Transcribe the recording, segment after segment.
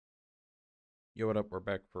Yo, what up? We're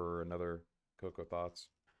back for another Cocoa Thoughts.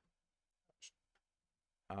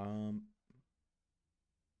 Um,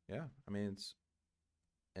 yeah, I mean it's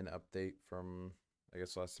an update from I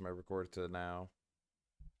guess last time I recorded to now.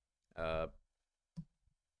 Uh,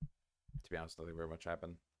 to be honest, nothing very much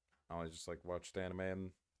happened. I only just like watched anime and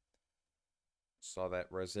saw that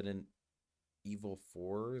Resident Evil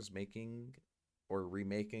 4 is making or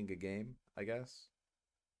remaking a game, I guess.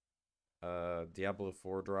 Diablo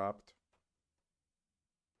 4 dropped.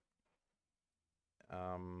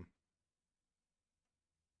 Um,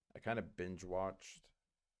 I kind of binge watched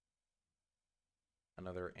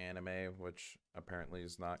another anime, which apparently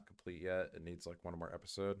is not complete yet. It needs like one more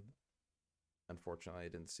episode. Unfortunately, I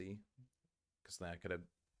didn't see because then I could have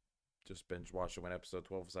just binge watched it when episode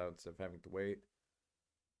 12 was out instead of having to wait.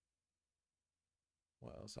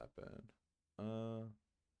 What else happened? Uh,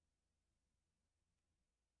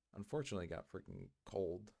 Unfortunately, it got freaking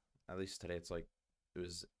cold. At least today, it's like it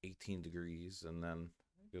was 18 degrees, and then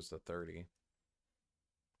it goes to 30.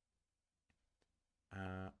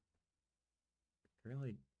 Uh,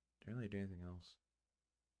 really, didn't really do anything else.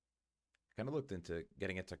 Kind of looked into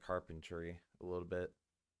getting into carpentry a little bit.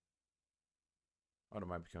 I don't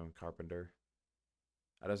mind becoming a carpenter.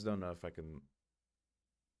 I just don't know if I can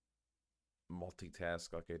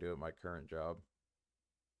multitask like I do at my current job.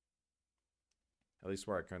 At least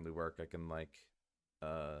where I currently work, I can like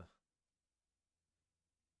uh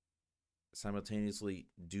simultaneously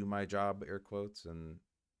do my job, air quotes, and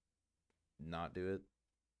not do it.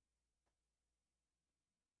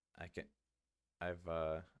 I can I've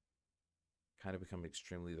kind of become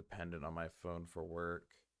extremely dependent on my phone for work.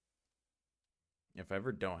 If I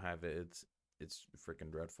ever don't have it, it's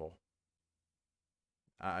freaking dreadful.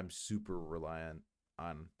 I'm super reliant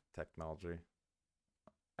on technology,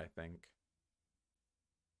 I think.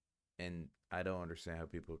 And I don't understand how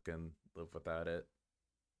people can live without it.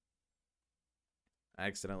 I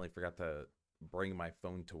accidentally forgot to bring my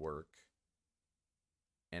phone to work,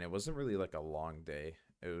 and it wasn't really like a long day.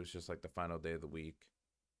 It was just like the final day of the week,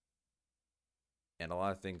 and a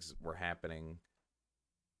lot of things were happening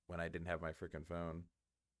when I didn't have my freaking phone.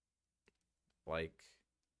 Like,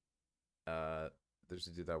 uh, there's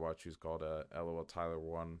a dude that I watch who's called LOL Tyler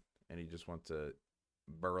One, and he just went to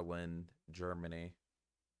Berlin, Germany,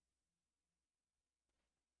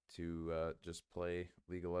 to just play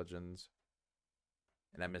League of Legends,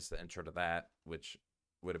 and I missed the intro to that, which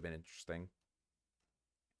would have been interesting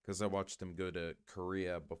because I watched him go to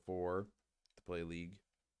Korea before to play League,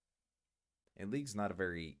 and League's not a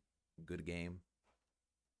very good game.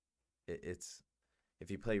 It's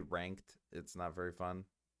if you play ranked, it's not very fun.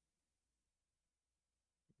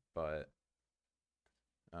 But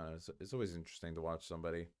it's always interesting to watch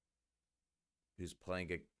somebody who's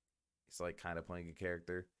playing a, he's like kind of playing a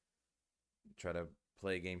character, try to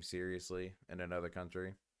play a game seriously in another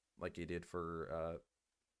country, like he did for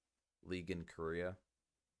League in Korea.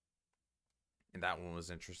 And that one was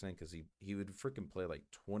interesting because he would freaking play like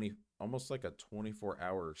 20, almost like a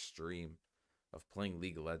 24-hour stream of playing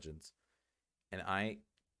League of Legends. And I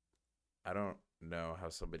don't know how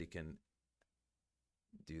somebody can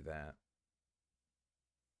do that.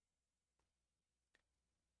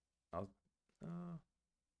 I'll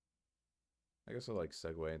I guess I'll like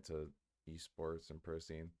segue into esports and pro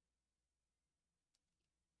scene.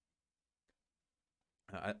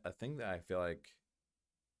 A thing that I feel like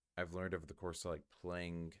I've learned over the course of like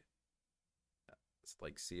playing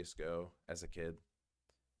like CS:GO as a kid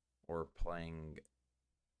or playing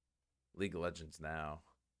League of Legends now.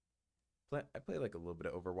 I play like a little bit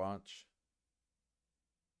of Overwatch.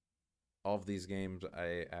 All of these games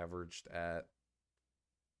I averaged at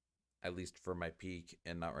least for my peak,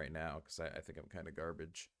 and not right now because I think I'm kind of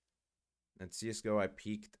garbage. And CS:GO I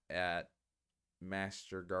peaked at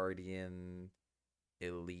Master Guardian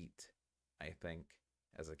Elite, I think,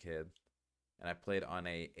 as a kid. And I played on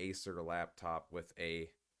a Acer laptop with a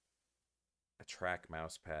track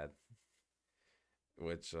mouse pad,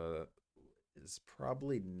 which is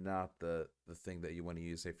probably not the thing that you want to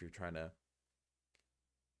use if you're trying to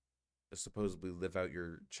supposedly live out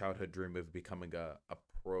your childhood dream of becoming a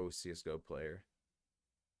pro CS:GO player.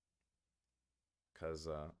 Because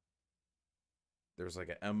there's like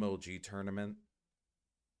an MLG tournament,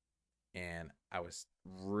 and I was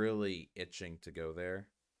really itching to go there,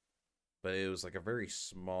 but it was like a very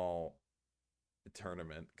small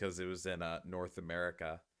tournament because it was in North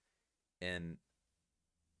America, and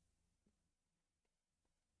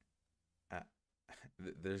uh,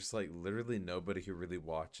 there's like literally nobody who really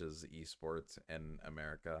watches esports in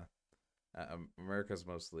America. America's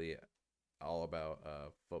mostly all about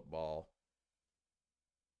football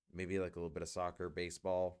maybe like a little bit of soccer,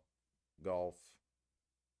 baseball, golf.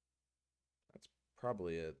 That's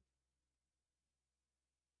probably it.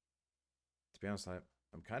 To be honest,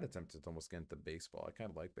 I'm kind of tempted to almost get into baseball. I kind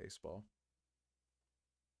of like baseball.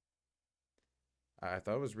 I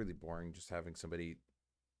thought it was really boring just having somebody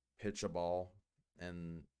pitch a ball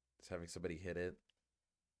and just having somebody hit it.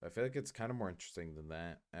 I feel like it's kind of more interesting than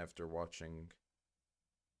that after watching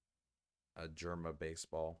a Germa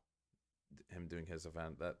baseball, him doing his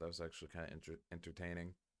event. That was actually kind of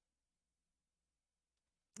entertaining.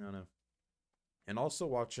 I don't know. And also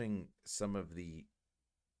watching some of the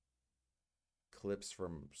clips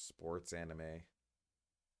from sports anime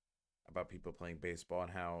about people playing baseball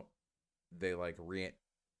and how they like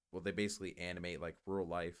they basically animate like real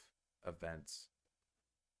life events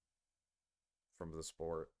from the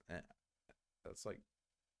sport. And that's like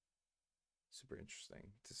super interesting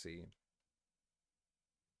to see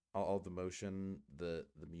all the motion, the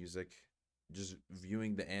music, just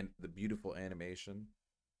viewing the beautiful animation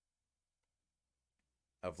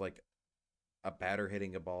of like a batter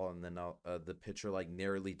hitting a ball and then the pitcher like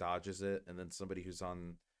narrowly dodges it, and then somebody who's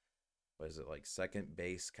on what is it like second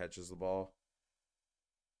base catches the ball.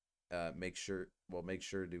 Make sure to makes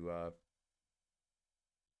sure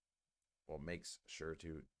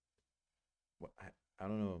to what I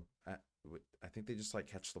don't know. I think they just like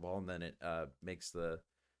catch the ball and then it makes the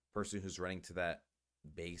person who's running to that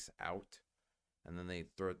base out, and then they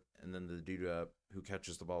throw it, and then the dude who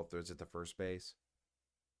catches the ball throws it to first base.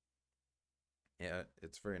 Yeah,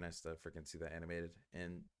 it's very nice to freaking see that animated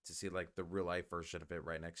and to see like the real life version of it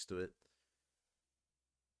right next to it.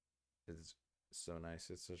 It's so nice.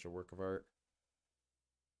 It's such a work of art.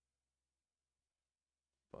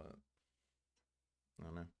 But I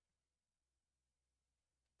don't know.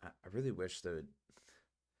 I really wish that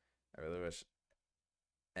I really wish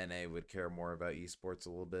NA would care more about esports a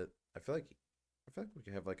little bit. I feel like we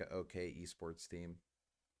could have like an okay esports team.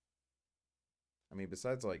 I mean,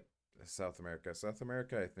 besides like South America, South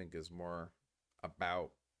America I think is more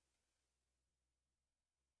about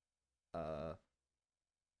uh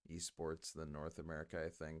esports than North America, I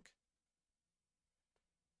think.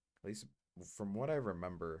 At least from what I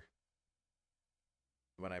remember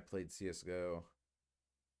when I played CS:GO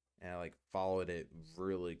and I like followed it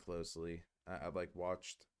really closely. I like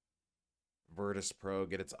watched Virtus Pro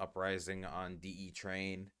get its uprising on DE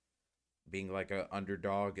Train, being like a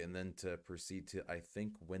underdog, and then to proceed to I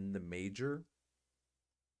think win the major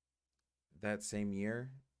that same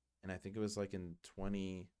year. And I think it was like in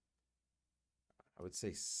 20, I would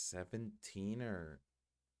say 17 or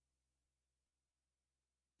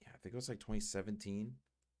yeah, I think it was like 2017.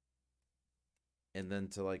 And then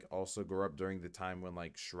to like also grow up during the time when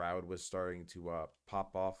like Shroud was starting to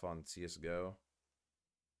pop off on CS:GO,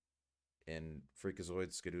 and Freakazoid,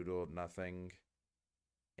 Skadoodle, Nothing,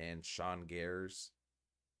 and Sean Gares.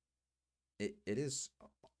 It is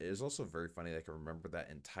also very funny that I can remember that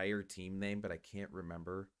entire team name, but I can't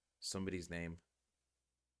remember somebody's name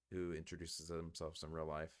who introduces themselves in real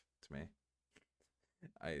life to me.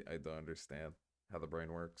 I don't understand how the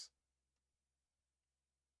brain works.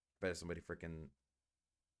 I bet if somebody freaking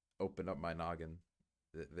opened up my noggin,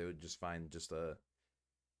 they would just find just a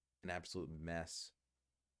an absolute mess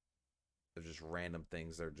of just random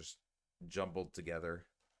things that are just jumbled together.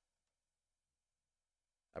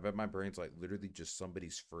 I bet my brain's like literally just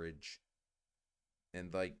somebody's fridge,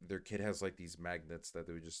 and like their kid has like these magnets that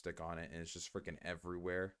they would just stick on it, and it's just freaking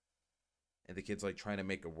everywhere. And the kid's like trying to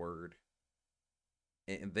make a word,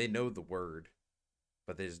 and they know the word,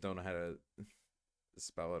 but they just don't know how to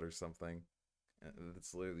spell it or something. And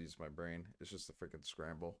it's literally just my brain. It's just a freaking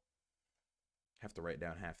scramble. I have to write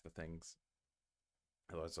down half the things,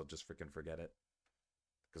 otherwise I'll just freaking forget it.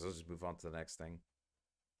 Because I'll just move on to the next thing,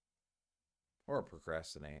 or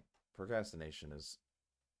procrastinate. Procrastination is,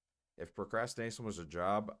 if procrastination was a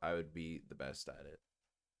job, I would be the best at it.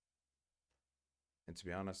 And to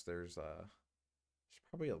be honest, there's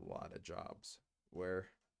probably a lot of jobs where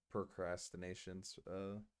procrastination's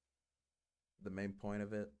the main point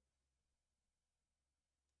of it.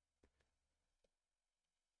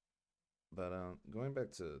 But going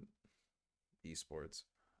back to esports,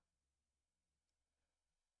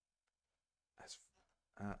 as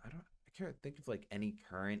I can't think of like any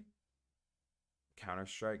current Counter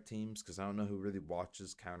Strike teams because I don't know who really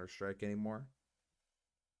watches Counter Strike anymore.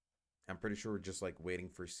 I'm pretty sure we're just like waiting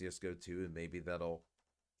for CS:GO 2, and maybe that'll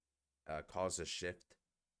cause a shift.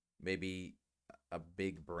 Maybe a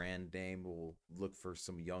big brand name will look for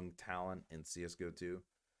some young talent in CS:GO 2,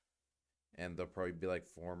 and they'll probably be like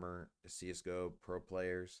former CS:GO pro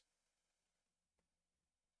players,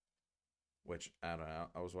 which I don't know.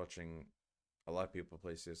 I was watching a lot of people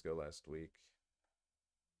play CS:GO last week.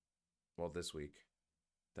 Well, this week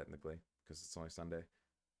technically because it's only Sunday.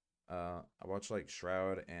 I watched like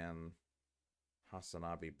Shroud and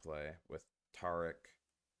Hasanabi play with Tarek.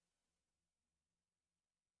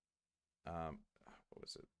 What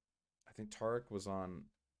was it? I think Tarek was on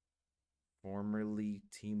formerly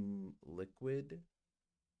Team Liquid,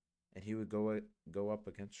 and he would go up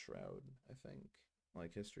against Shroud. I think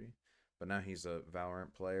like history, but now he's a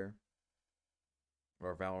Valorant player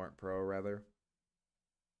or Valorant Pro rather.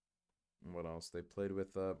 And what else? They played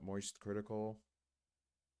with Moist Critical.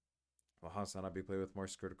 Well, Hasanabi played with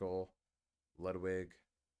Moist Critical, Ludwig.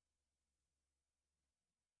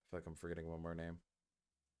 I feel like I'm forgetting one more name.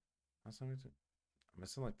 I'm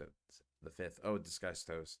missing like the fifth. Oh, Disguised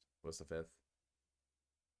Toast was the fifth.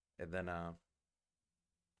 And then when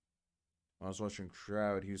I was watching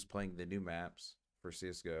Shroud, he was playing the new maps for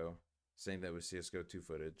CS:GO, saying that was CS:GO 2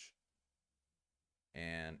 footage.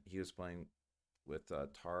 And he was playing with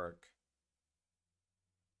Tark,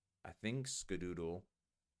 I think Skadoodle,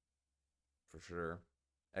 for sure.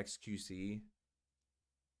 XQC.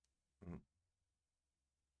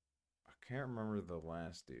 I can't remember the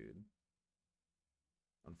last dude,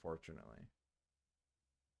 unfortunately.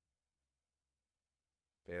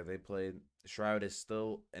 But yeah, they played. Shroud is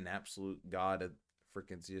still an absolute god at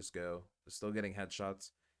freaking CS:GO. Still getting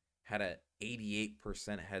headshots. Had a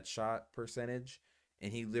 88% headshot percentage,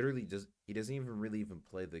 and he doesn't even really even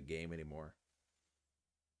play the game anymore.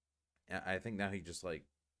 I think now he just like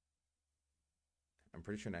I'm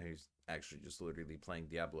pretty sure now he's actually just literally playing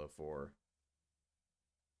Diablo 4.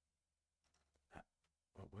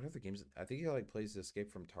 What other games? I think he like plays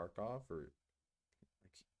Escape from Tarkov or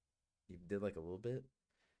like he did like a little bit,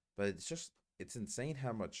 but it's insane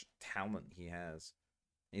how much talent he has.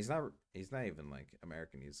 He's not even like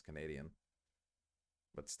American. He's Canadian,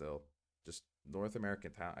 but still, just North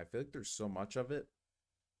American talent. I feel like there's so much of it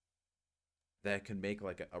that can make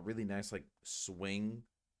like a really nice like swing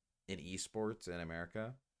in esports in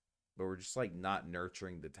America, but we're just like not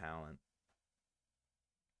nurturing the talent.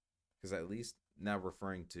 Because at least now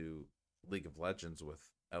referring to League of Legends with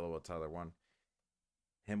LOL Tyler One,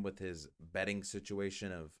 him with his betting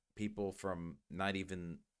situation of people from not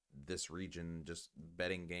even this region just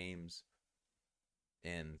betting games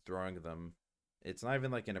and throwing them. It's not even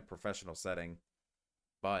like in a professional setting,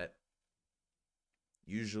 but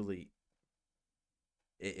usually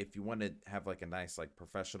if you want to have like a nice like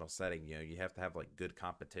professional setting, you have to have like good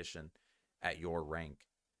competition at your rank.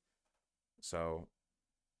 So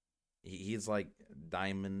he's like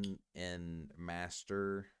diamond and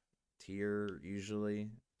master tier usually,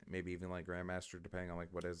 maybe even like grandmaster depending on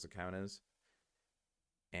like what his account is.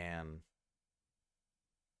 And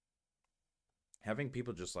having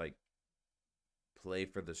people just like play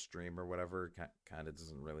for the stream or whatever kind of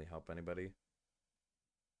doesn't really help anybody.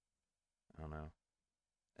 I don't know.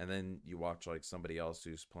 And then you watch like somebody else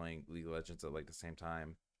who's playing League of Legends at like the same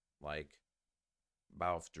time, like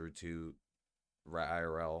Balf Drew 2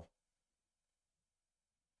 IRL.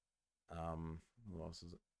 Who else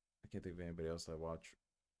is it? I can't think of anybody else I watch.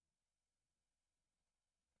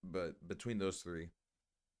 But between those three,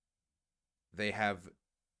 they have.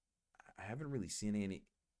 I haven't really seen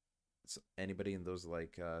anybody in those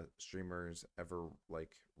like streamers ever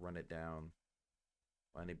like run it down.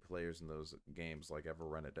 Any players in those games like ever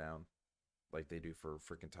run it down, like they do for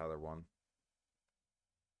freaking Tyler One.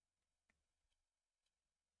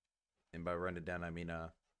 And by run it down, I mean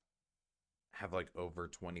have like over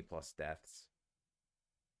 20 plus deaths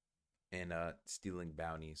and stealing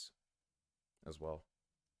bounties as well,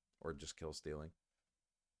 or just kill stealing.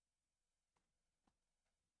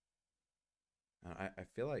 I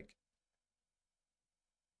feel like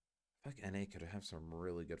NA could have some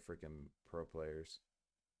really good freaking pro players,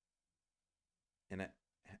 and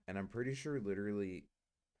I'm pretty sure literally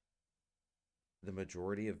the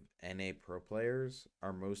majority of NA pro players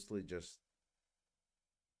are mostly just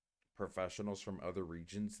professionals from other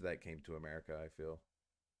regions that came to America. I feel,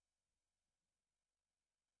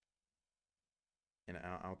 and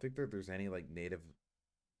I don't think that there's any like native,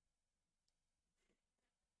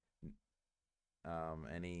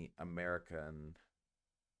 any American.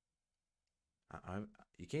 I,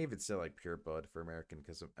 you can't even say like pure blood for American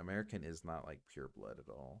because American is not like pure blood at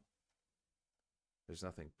all. There's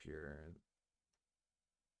nothing pure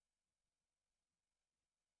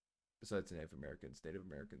besides Native Americans. Native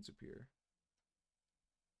Americans are pure.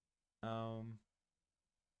 Um,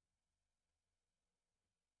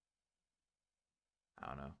 I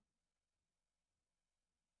don't know.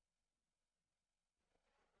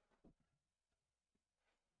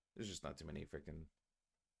 There's just not too many freaking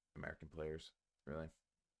American players, really.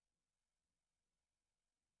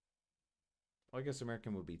 Well, I guess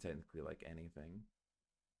American would be technically like anything.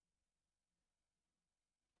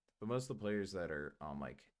 But most of the players that are on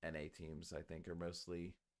like NA teams, I think, are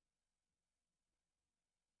mostly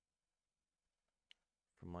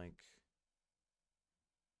from like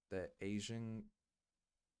the Asian,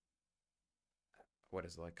 what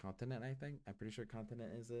is it, like continent, I think? I'm pretty sure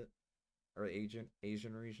continent is it? Or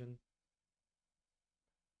Asian region.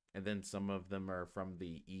 And then some of them are from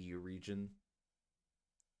the EU region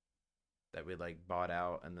that we like bought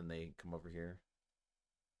out and then they come over here.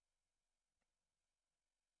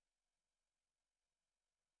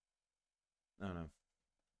 I don't know.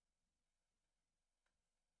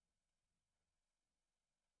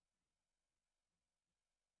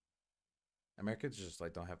 Americans just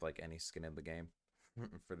like don't have like any skin in the game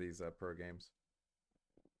for these pro games.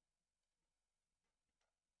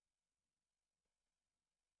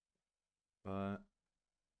 But I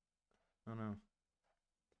don't know.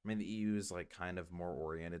 I mean, the EU is like kind of more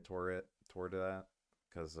oriented toward that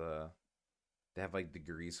because they have like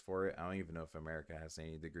degrees for it. I don't even know if America has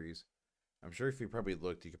any degrees. I'm sure if you probably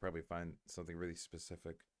looked, you could probably find something really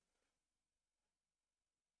specific.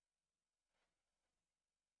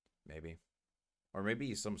 Maybe, or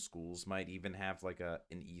maybe some schools might even have like an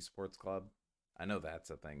esports club. I know that's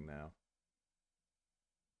a thing now.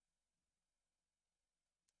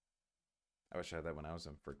 I wish I had that when I was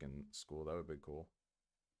in freaking school. That would be cool.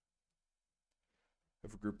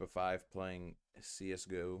 Have a group of 5 playing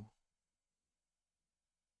CS:GO.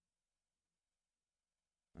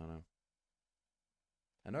 I don't know.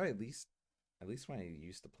 I know at least when I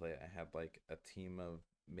used to play, I had like a team of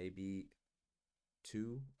maybe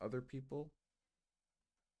 2 other people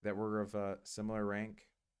that were of a similar rank,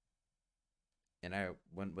 and I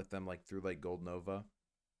went with them like through like Gold Nova,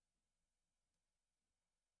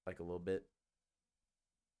 like a little bit.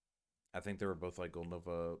 I think they were both like Gold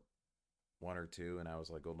Nova 1 or 2, and I was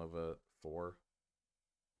like Gold Nova 4.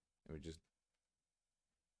 It would just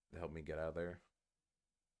help me get out of there.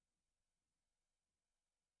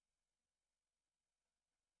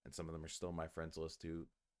 And some of them are still on my friends list too.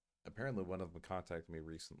 Apparently, one of them contacted me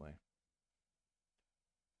recently.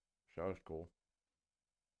 So that was cool.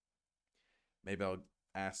 Maybe I'll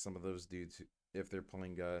ask some of those dudes if they're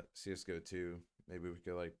playing CS:GO too. Maybe we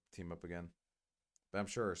could like team up again. But I'm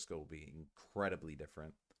sure our skill will be incredibly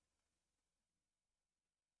different.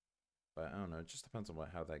 But I don't know. It just depends on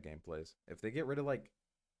how that game plays. If they get rid of like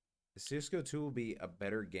CS:GO 2 will be a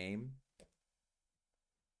better game.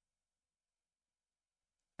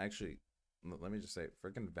 Actually, let me just say,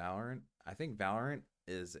 freaking Valorant. I think Valorant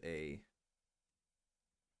is a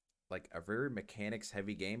very mechanics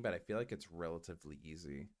heavy game, but I feel like it's relatively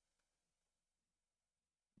easy.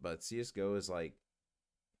 But CS:GO is like,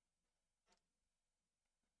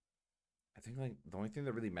 I think like the only thing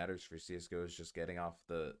that really matters for CS:GO is just getting off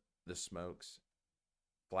the smokes,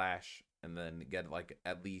 flash, and then get like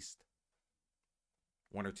at least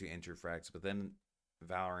 1 or 2 entry frags. But then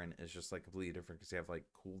Valorant is just like completely different because you have like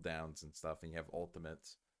cooldowns and stuff, and you have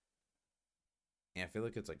ultimates. And I feel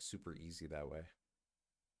like it's like super easy that way.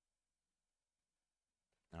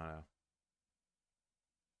 I don't know.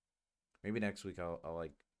 Maybe next week I'll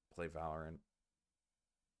like play Valorant.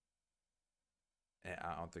 And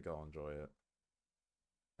I don't think I'll enjoy it.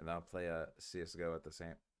 And then I'll play a CS:GO at the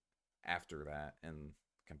same after that and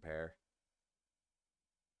compare.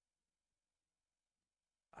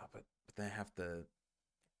 But then I have to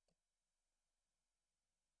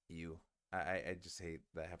you. I just hate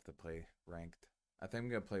that I have to play ranked. I think I'm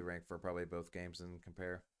gonna play ranked for probably both games and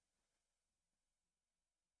compare.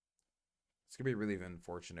 It's gonna be really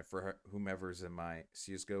unfortunate for whomever's in my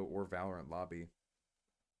CS:GO or Valorant lobby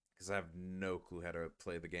because I have no clue how to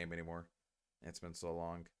play the game anymore. It's been so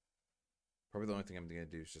long. Probably the only thing I'm gonna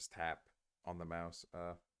do is just tap on the mouse,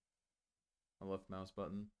 the left mouse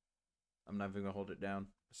button. I'm not even gonna hold it down.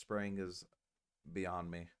 Spraying is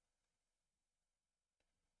beyond me.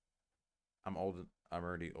 I'm old. I'm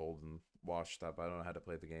already old and washed up. I don't know how to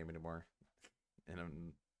play the game anymore, and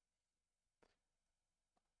I'm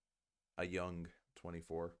a young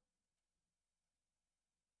 24.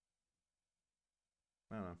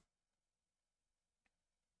 I don't know.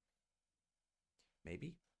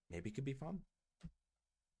 Maybe, maybe it could be fun.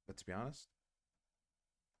 But to be honest,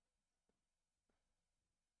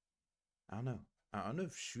 I don't know. I don't know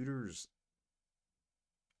if shooters.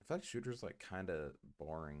 I feel like shooters like kind of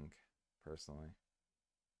boring, personally.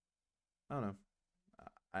 I don't know.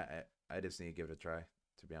 I just need to give it a try.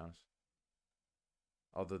 To be honest,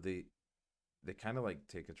 although they kind of like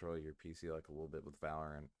take control of your PC like a little bit with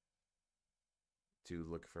Valorant. to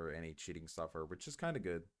look for any cheating software, which is kind of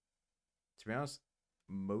good. To be honest,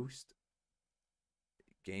 most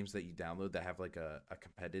games that you download that have like a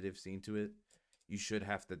competitive scene to it, you should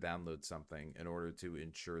have to download something in order to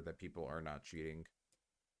ensure that people are not cheating.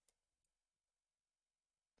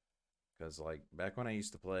 Because like back when I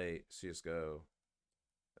used to play CSGO,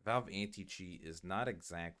 Valve anti-cheat is not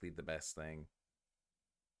exactly the best thing.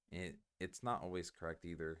 It's not always correct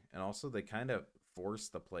either. And also they kind of force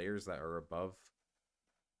the players that are above,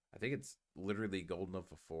 I think it's literally Gold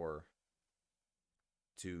Nova 4,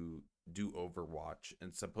 to do Overwatch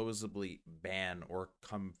and supposedly ban or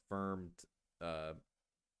confirmed uh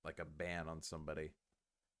like a ban on somebody.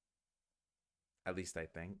 At least I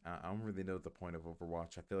think. I don't really know the point of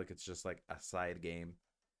Overwatch. I feel like it's just like a side game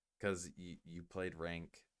because you played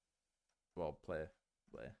rank. Well, play.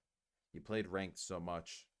 You played ranked so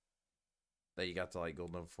much that you got to like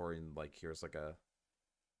Gold Nova 4 and like here's like a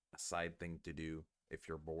side thing to do if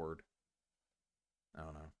you're bored. I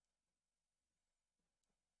don't know.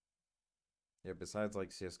 Yeah, besides like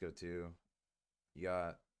CSGO 2, you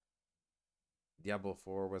got Diablo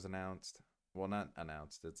 4 was announced. Well, not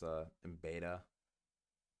announced. It's in beta,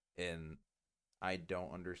 and I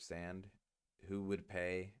don't understand who would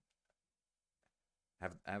pay.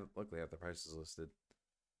 Have luckily have the prices listed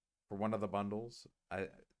for one of the bundles.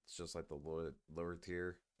 It's just like the lower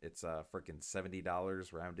tier. It's freaking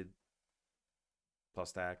 $70 rounded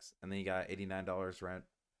plus tax, and then you got $89 round.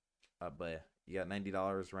 But you got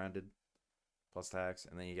 $90 rounded plus tax,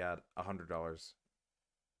 and then you got $100.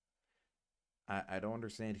 I don't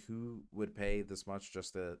understand who would pay this much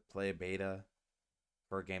just to play a beta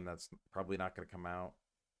for a game that's probably not going to come out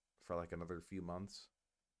for like another few months.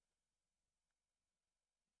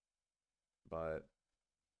 But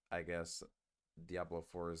I guess Diablo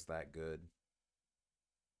 4 is that good.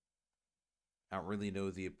 I don't really know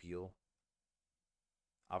the appeal.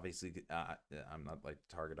 Obviously, I'm not like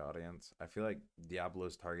the target audience. I feel like Diablo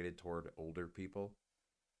is targeted toward older people,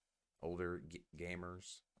 older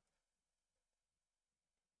gamers.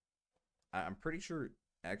 I'm pretty sure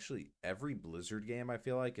actually every Blizzard game I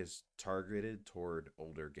feel like is targeted toward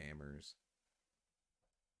older gamers.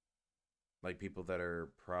 Like people that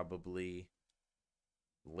are probably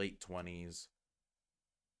late 20s,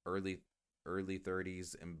 early early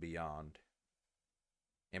 30s and beyond.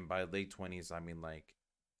 And by late 20s I mean like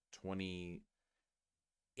 28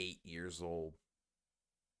 years old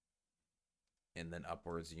and then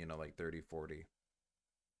upwards, like 30, 40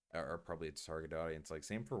 are probably its target audience. Like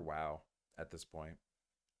same for WoW at this point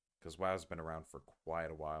because WoW's been around for quite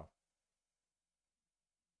a while.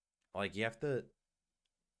 Like you have to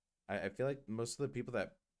I feel like most of the people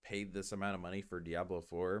that paid this amount of money for Diablo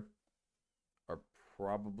 4 are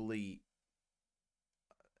probably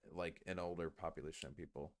like an older population of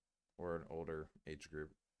people or an older age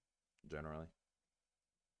group generally.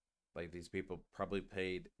 Like these people probably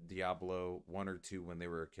paid Diablo 1 or 2 when they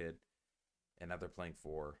were a kid and now they're playing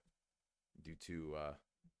 4 due to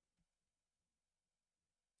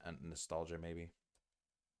nostalgia maybe.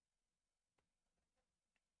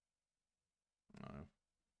 I don't know.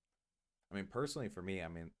 I mean personally for me, I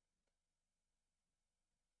mean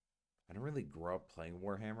I didn't really grow up playing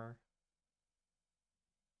Warhammer,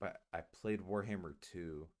 but I played Warhammer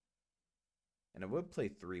 2 and I would play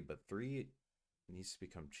 3, but 3 needs to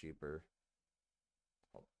become cheaper.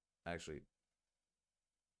 Oh, actually,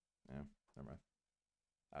 yeah, never mind.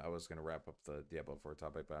 I was gonna wrap up the Diablo 4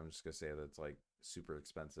 topic, but I'm just gonna say that it's like super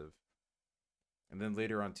expensive. And then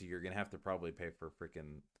later on too, you're gonna have to probably pay for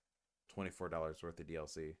freaking $24 worth of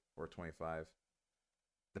DLC or 25,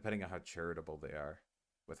 depending on how charitable they are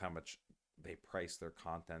with how much they price their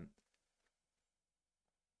content.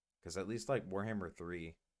 Because at least like Warhammer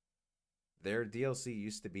 3, their DLC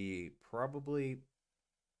used to be probably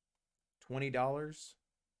 $20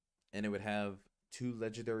 and it would have two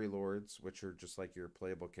legendary lords, which are just like your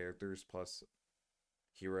playable characters, plus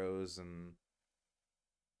heroes and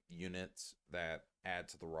units that add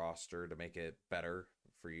to the roster to make it better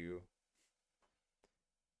for you.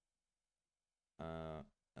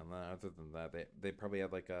 And then other than that, they probably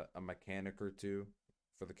had like a mechanic or two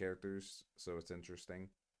for the characters, so it's interesting.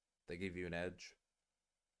 They give you an edge.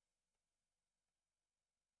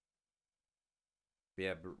 But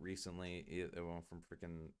yeah, but recently it went from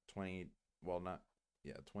freaking 20, well not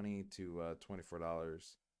yeah, 20 to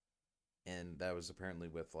 $24. And that was apparently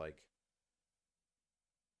with like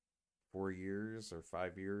 4 years or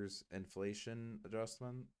 5 years inflation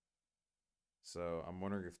adjustment. So I'm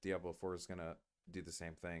wondering if Diablo 4 is gonna do the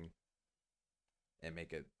same thing and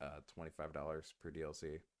make it $25 per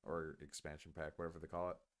DLC or expansion pack, whatever they call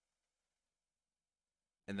it.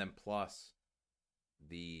 And then plus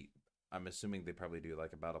the I'm assuming they probably do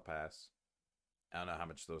like a battle pass. I don't know how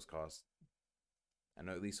much those cost. I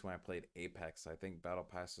know at least when I played Apex, I think battle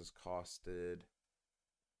passes costed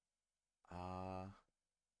I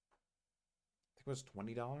think it was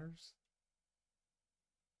 $20.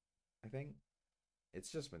 I think it's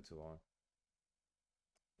just been too long.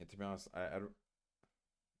 And to be honest, I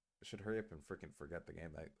should hurry up and freaking forget the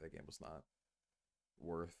game. That game was not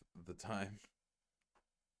worth the time.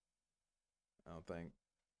 I don't think.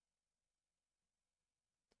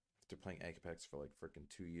 After playing Apex for like freaking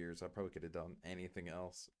 2 years, I probably could have done anything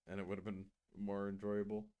else, and it would have been more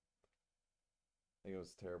enjoyable. I think it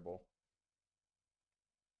was terrible.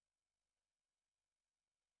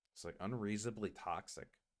 It's like unreasonably toxic.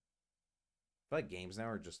 I feel like games now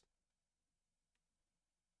are just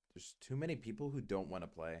there's too many people who don't want to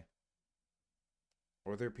play,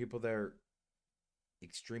 or there are people that are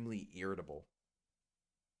extremely irritable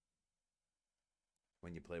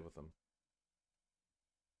when you play with them.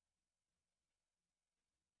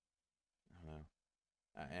 I don't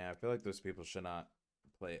know. And I feel like those people should not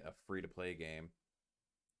play a free to play game,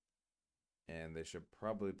 and they should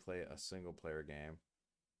probably play a single player game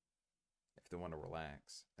if they want to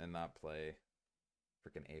relax and not play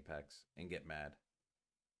freaking Apex and get mad.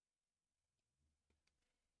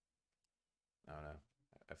 I don't know.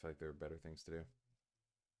 I feel like there are better things to do.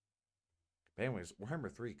 But anyways,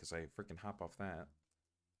 Warhammer 3, because I freaking hop off that.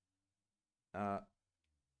 Uh,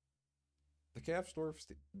 the Chaos Dwarfs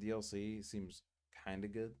DLC seems kind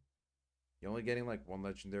of good. You're only getting like one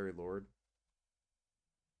legendary lord,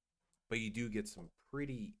 but you do get some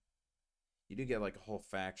pretty. You do get like a whole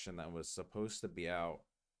faction that was supposed to be out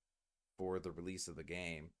for the release of the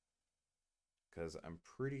game, because I'm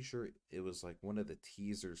pretty sure it was like one of the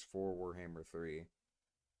teasers for Warhammer 3.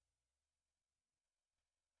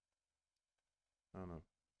 I don't know.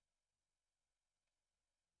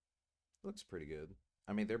 Looks pretty good.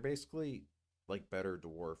 I mean, they're basically like better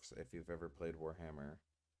dwarfs if you've ever played Warhammer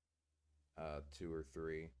 2 or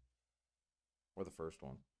 3 or the first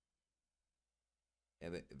one.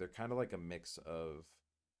 And they're kind of like a mix of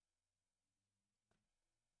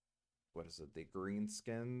what is it? The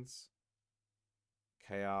greenskins,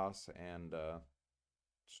 chaos, and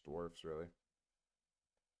just dwarfs really.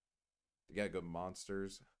 They got good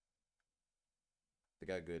monsters. They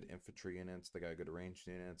got good infantry units. They got good ranged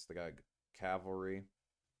units. They got cavalry.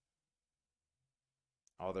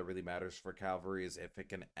 All that really matters for cavalry is if it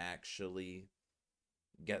can actually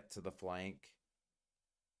get to the flank,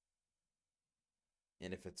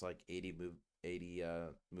 and if it's like 80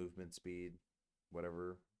 movement speed,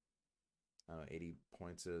 whatever. 80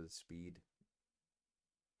 points of speed.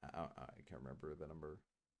 I can't remember the number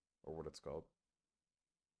or what it's called.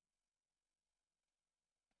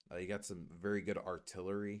 You got some very good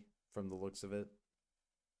artillery from the looks of it.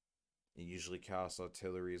 And usually chaos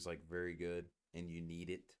artillery is like very good, and you need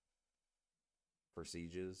it for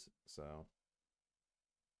sieges. So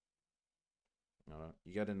I don't know.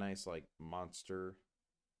 You got a nice like monster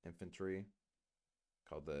infantry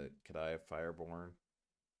called the Kadai Fireborn.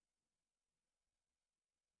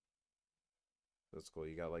 That's cool.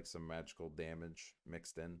 You got like some magical damage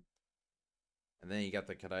mixed in. And then you got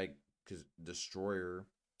the Kadai Destroyer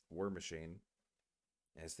War Machine.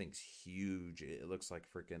 And this thing's huge. It looks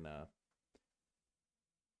like freaking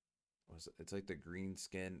it's like the green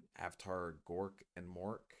skin Avatar Gork and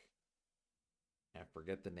Mork. I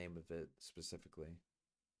forget the name of it specifically.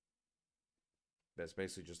 But it's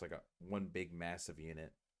basically just like a one big massive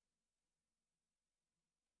unit.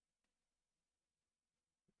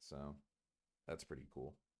 So that's pretty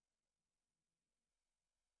cool.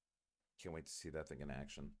 Can't wait to see that thing in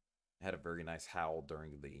action. It had a very nice howl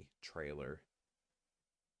during the trailer.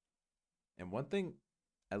 And one thing,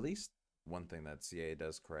 at least one thing that CA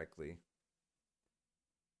does correctly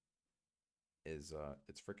is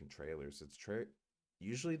it's freaking trailers.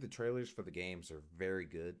 Usually the trailers for the games are very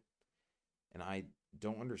good, and I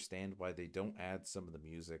don't understand why they don't add some of the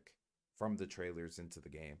music from the trailers into the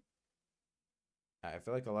game. I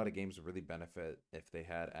feel like a lot of games would really benefit if they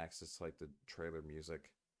had access to like the trailer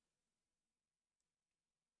music.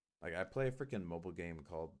 Like I play a freaking mobile game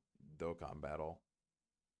called Dokkan Battle,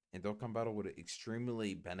 and Dokkan Battle would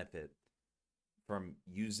extremely benefit from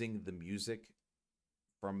using the music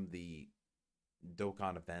from the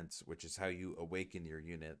Dokkan events, which is how you awaken your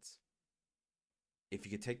units. If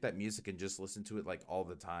you could take that music and just listen to it like all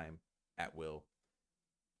the time at will,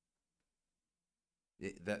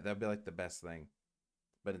 that'd be like the best thing.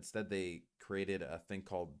 But instead, they created a thing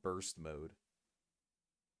called burst mode,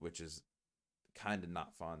 which is kind of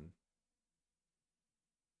not fun.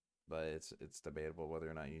 But it's debatable whether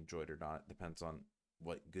or not you enjoy it or not. Depends on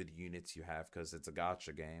what good units you have because it's a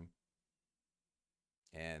gotcha game.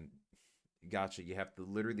 And gotcha, you have to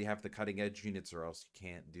literally have the cutting edge units or else you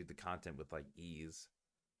can't do the content with like ease.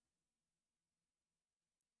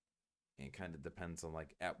 And it kind of depends on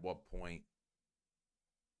like at what point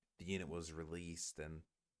the unit was released and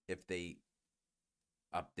if they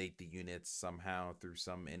update the units somehow through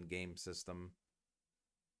some in-game system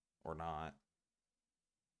or not.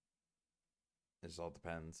 It just all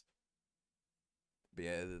depends. But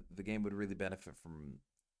yeah, the game would really benefit from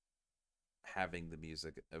having the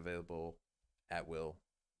music available at will.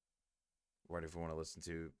 Whatever you want to listen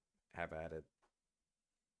to, have at it.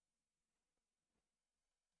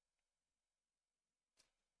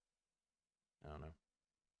 I don't know.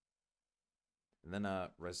 And then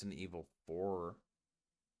Resident Evil 4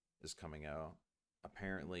 is coming out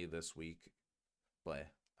apparently this week, but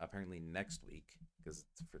apparently next week because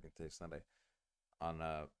it's freaking today Sunday on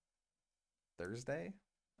Thursday,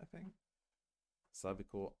 I think. So that'd be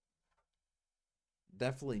cool.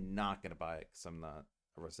 Definitely not gonna buy it because I'm not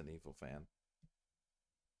a Resident Evil fan.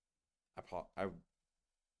 I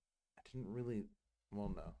didn't really,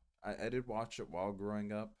 well, no, I did watch it while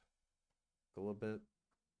growing up a little bit.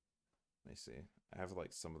 Let me see. I have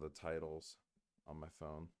like some of the titles on my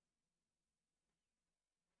phone.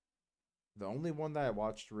 The only one that I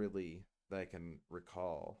watched really that I can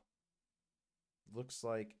recall looks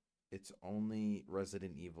like it's only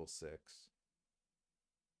Resident Evil 6.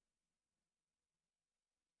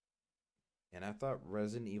 And I thought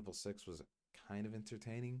Resident Evil 6 was kind of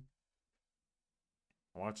entertaining.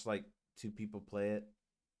 I watched like two people play it.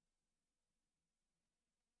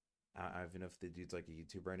 I don't know if the dude's like a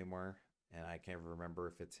YouTuber anymore, and I can't remember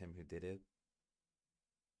if it's him who did it.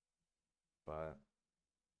 But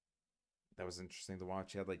that was interesting to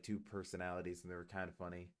watch. He had like two personalities, and they were kind of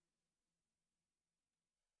funny.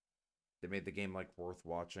 They made the game like worth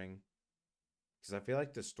watching because I feel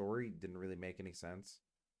like the story didn't really make any sense.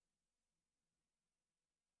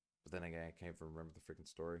 But then again, I can't even remember the freaking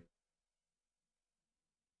story.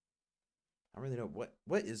 I don't really know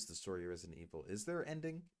what is the story of Resident Evil. Is there an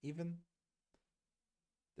ending even?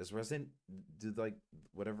 Does Resident do like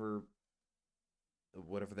whatever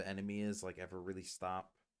the enemy is like ever really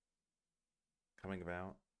stop coming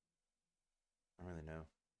about? I don't really know.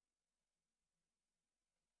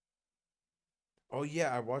 Oh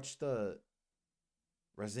yeah, I watched the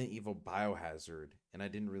Resident Evil Biohazard, and I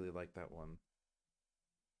didn't really like that one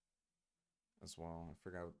as well. I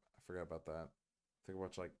forgot about that. I think I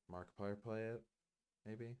watched like Markiplier play it,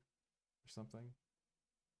 maybe or something.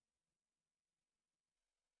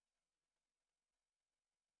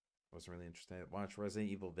 Wasn't really interested. Watch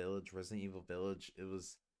Resident Evil Village. Resident Evil Village. It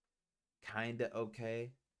was kind of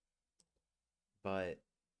okay, but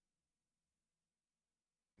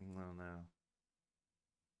I don't know.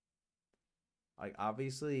 Like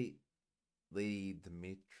obviously, Lady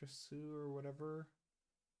Dimitrescu or whatever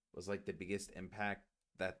was like the biggest impact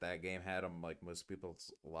that game had on like most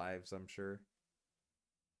people's lives. I'm sure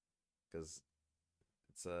because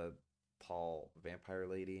it's a tall vampire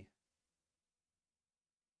lady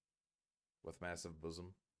with massive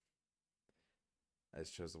bosom. I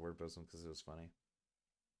just chose the word bosom because it was funny.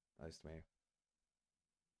 Nice to me.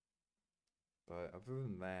 But other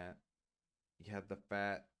than that, you had the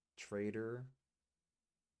fat trader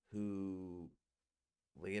who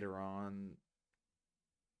later on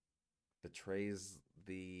betrays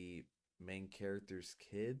the main character's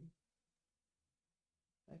kid,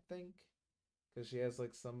 I think, because she has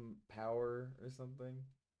like some power or something.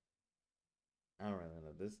 I don't really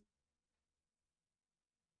know this.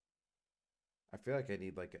 I feel like I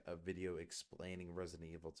need like a video explaining Resident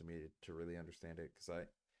Evil to me to really understand it because I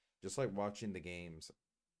just like watching the games,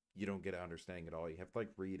 you don't get an understanding at all. You have to like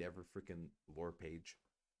read every freaking lore page.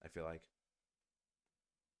 I feel like,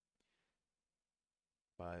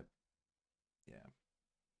 but yeah,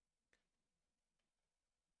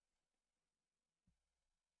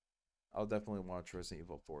 I'll definitely watch Resident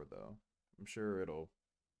Evil 4 though. I'm sure it'll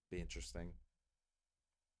be interesting.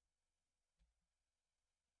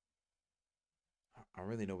 I don't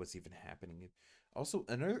really know what's even happening. Also,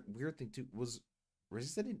 another weird thing too was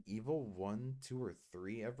Resident Evil 1, 2, or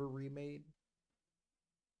 3 ever remade?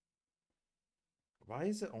 Why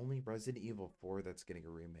is it only Resident Evil 4 that's getting a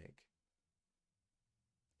remake?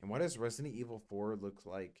 And why does Resident Evil 4 look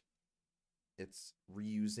like it's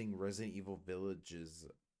reusing Resident Evil Village's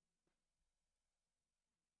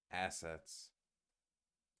assets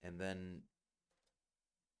and then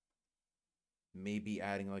maybe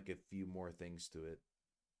adding like a few more things to it?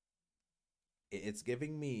 It's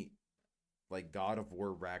giving me like God of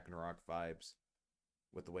War Ragnarok vibes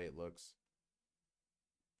with the way it looks.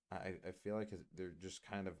 I feel like they're just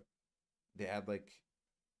kind of they add like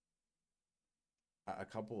a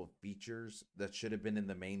couple of features that should have been in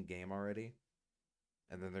the main game already,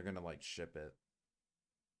 and then they're gonna like ship it,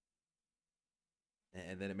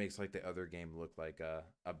 and then it makes like the other game look like a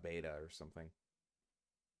beta or something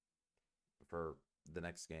for the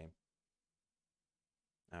next game.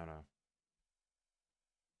 I don't know.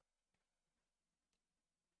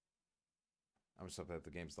 I'm just hoping that the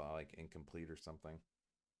game's not like incomplete or something.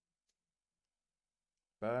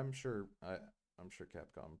 But I'm sure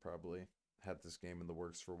Capcom probably had this game in the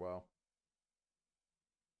works for a while.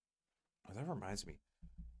 Oh, that reminds me.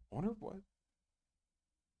 I wonder what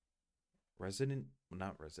Resident, well,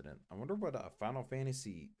 not Resident. I wonder what Final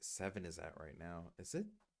Fantasy VII is at right now. Is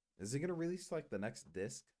it gonna release like the next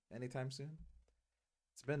disc anytime soon?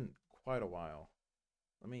 It's been quite a while.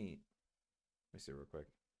 Let me see real quick.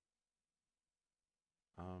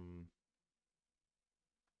 Um,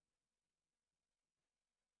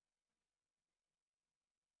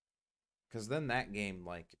 because then that game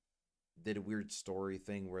like did a weird story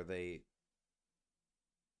thing where they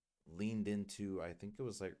leaned into I think it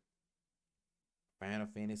was like Final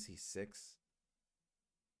Fantasy VI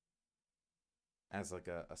as like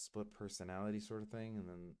a split personality sort of thing, and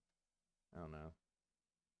then I don't know.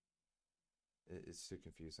 It's too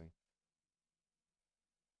confusing.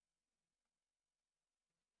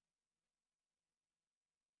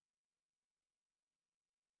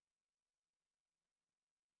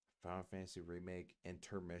 Final Fantasy Remake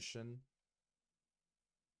Intermission.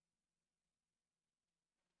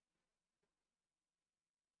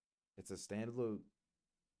 It's a standalone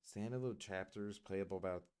chapters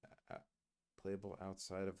uh, playable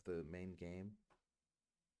outside of the main game.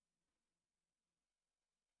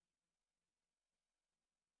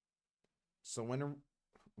 So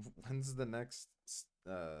when's the next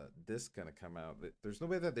disc gonna come out? There's no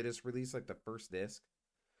way that they just release like the first disc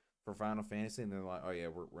for Final Fantasy and they're like, oh yeah,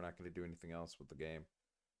 we're not gonna do anything else with the game.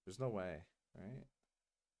 There's no way, right?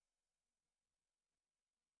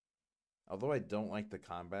 Although I don't like the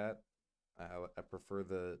combat, I prefer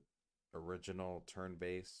the original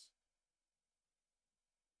turn-based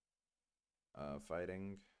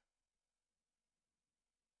fighting.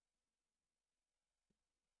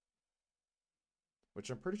 Which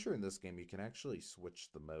I'm pretty sure in this game you can actually switch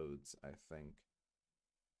the modes, I think,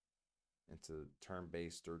 into turn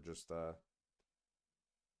based or just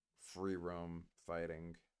free roam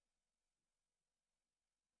fighting.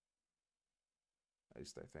 At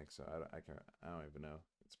least I think so. I don't even know.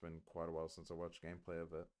 It's been quite a while since I watched gameplay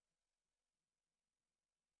of it.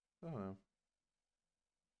 I don't know.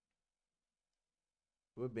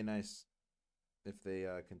 It would be nice if they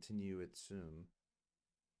continue it soon.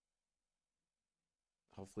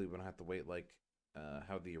 Hopefully we don't have to wait like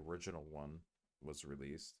how the original one was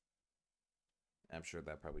released. I'm sure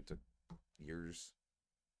that probably took years,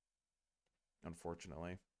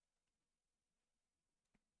 unfortunately.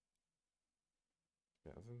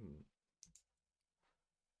 Yeah,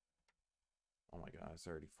 oh my god, it's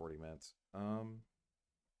already 40 minutes.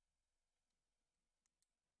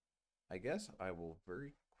 I guess I will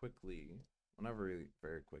very quickly, well, not very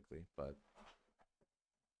very quickly, but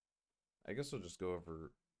I guess we'll just go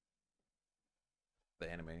over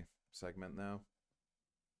the anime segment now.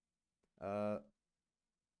 Uh,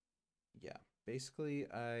 yeah, basically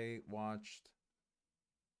I watched.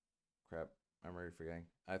 Crap, I'm already forgetting.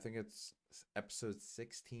 I think it's episode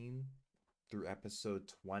 16 through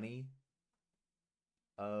episode 20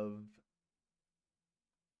 of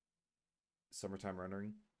Summertime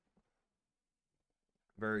Rendering.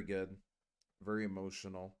 Very good, very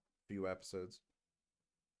emotional. Few episodes.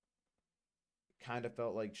 Kind of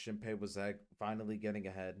felt like Shinpei was finally getting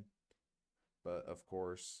ahead, but of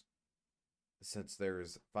course, since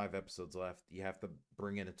there's 5 episodes left, you have to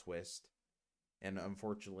bring in a twist. And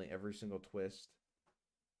unfortunately, every single twist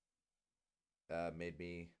made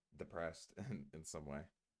me depressed in some way,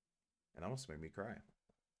 and almost made me cry.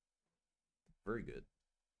 Very good.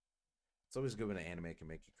 It's always good when an anime can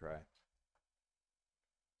make you cry.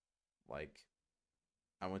 Like,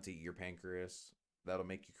 I went to Eat Your Pancreas. That'll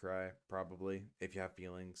make you cry, probably, if you have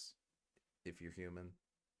feelings, if you're human.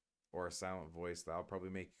 Or a silent voice, that'll probably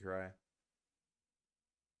make you cry.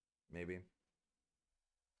 Maybe.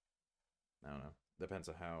 I don't know. Depends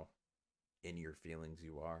on how in your feelings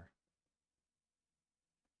you are.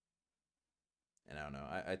 And I don't know.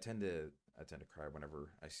 I tend to cry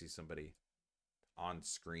whenever I see somebody on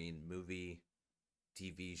screen, movie,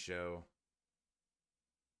 TV show,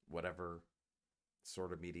 whatever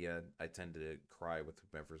sort of media. I tend to cry with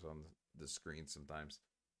whomever's on the screen sometimes,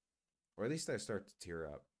 or at least I start to tear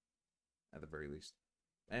up at the very least.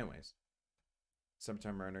 Anyways,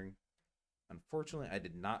 sometime rendering. Unfortunately, I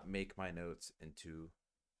did not make my notes into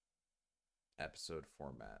episode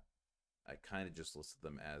format. I kind of just listed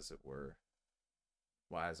them as it were,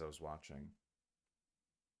 well, as I was watching.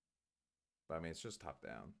 But I mean, it's just top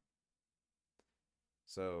down.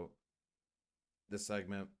 So this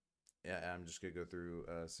segment, yeah, I'm just gonna go through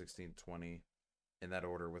 16, 20 in that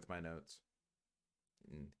order with my notes.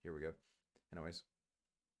 And here we go. Anyways,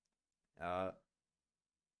 uh,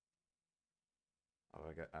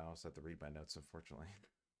 I also have to read my notes, unfortunately.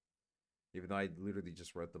 Even though I literally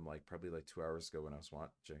just wrote them like probably like 2 hours ago when I was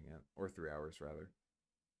watching it, or 3 hours rather.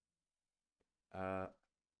 Uh,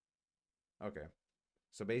 okay.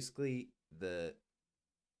 So basically, the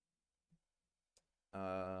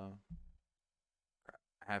I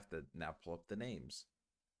have to now pull up the names.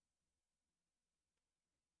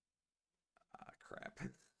 Ah, crap. Of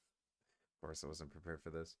course, I wasn't prepared for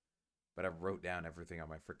this, but I wrote down everything on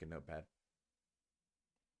my freaking notepad.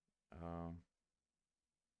 Um,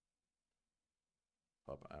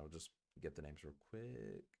 I'll just get the names real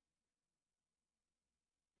quick.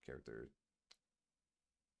 Character.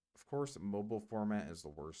 Of course, mobile format is the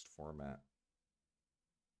worst format.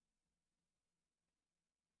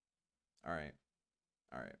 All right.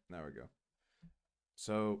 All right. Now we go.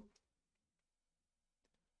 So,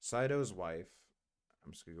 Saito's wife,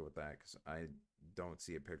 I'm just going to go with that because I don't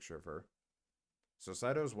see a picture of her. So,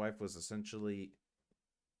 Saito's wife was essentially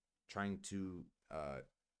trying to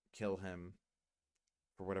kill him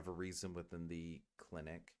for whatever reason within the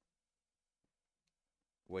clinic.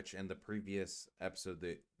 Which in the previous episode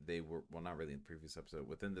they were, well, not really in the previous episode,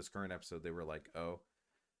 within this current episode they were like, oh,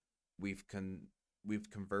 we've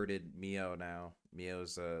converted Mio now.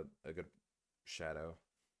 Mio's a good shadow,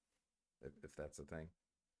 if that's a thing.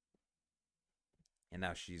 And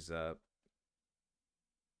now she's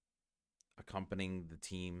accompanying the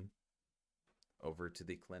team over to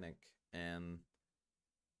the clinic. And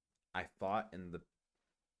I thought in the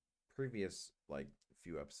previous like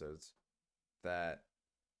few episodes that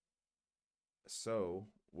So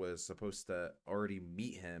was supposed to already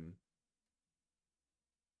meet him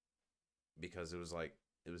because it was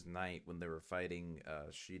night when they were fighting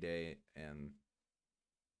Shide and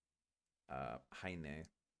Heine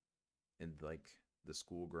in like the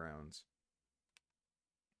school grounds.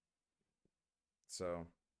 So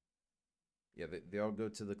yeah, they all go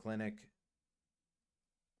to the clinic.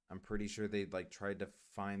 I'm pretty sure they like tried to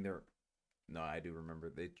find their. No, I do remember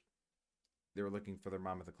they were looking for their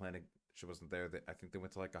mom at the clinic. She wasn't there. I think they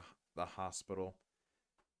went to like the hospital.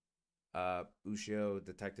 Ushio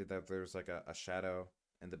detected that there was like a shadow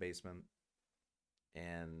in the basement,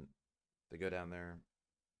 and they go down there.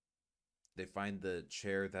 They find the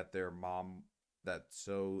chair that their mom, that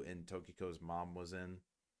So and Tokiko's mom was in,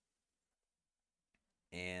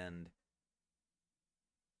 and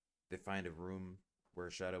they find a room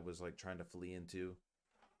where Shadow was like trying to flee into.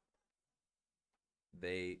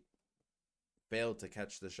 They fail to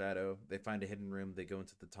catch the Shadow. They find a hidden room. They go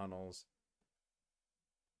into the tunnels.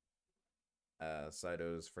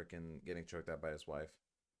 Saito's freaking getting choked out by his wife.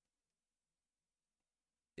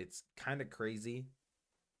 It's kind of crazy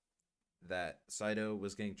that Saito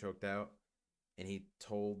was getting choked out, and he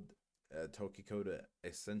told Tokiko to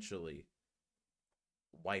essentially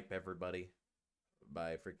wipe everybody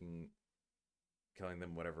by freaking killing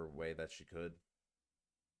them whatever way that she could.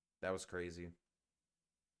 That was crazy.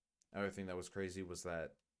 Another thing that was crazy was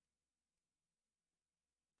that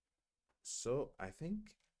I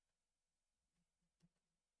think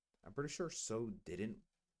I'm pretty sure So didn't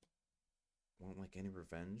want like any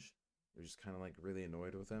revenge. He was just kind of like really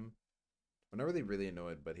annoyed with him. Well, not really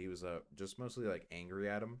annoyed, but he was just mostly like angry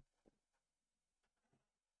at him.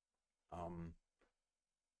 Um,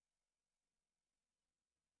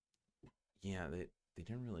 yeah, they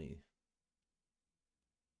didn't really.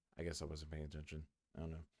 I guess I wasn't paying attention. I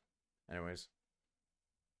don't know. Anyways,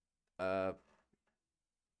 uh,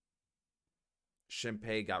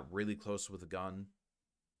 Shinpei got really close with a gun,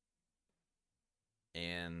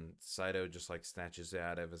 and Saito just like snatches it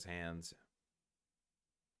out of his hands,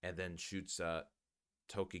 and then shoots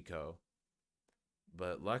Tokiko.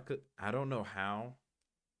 But I don't know how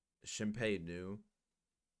Shinpei knew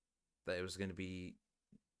that it was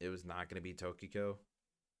not gonna be Tokiko,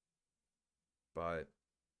 but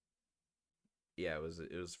yeah, it was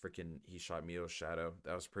freaking. He shot Mio's shadow.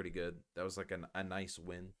 That was pretty good. That was like a nice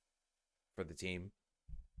win for the team.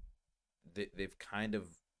 They've kind of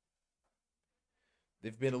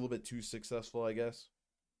they've been a little bit too successful, I guess.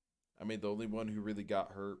 I mean, the only one who really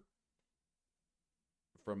got hurt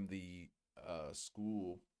from the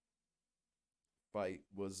school fight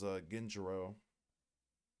was Genjiro.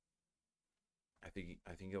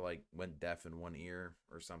 I think it like went deaf in one ear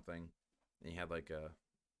or something, and he had like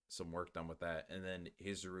some work done with that. And then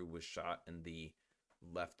Hizuru was shot in the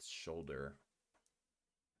left shoulder,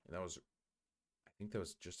 and that was I think that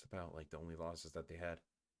was just about like the only losses that they had.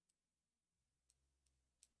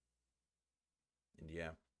 And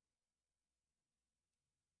yeah,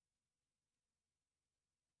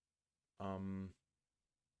 um,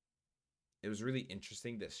 it was really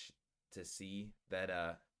interesting to see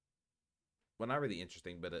that well, not really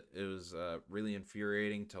interesting, but it was really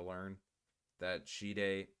infuriating to learn that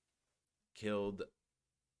Shide killed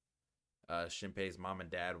Shinpei's mom and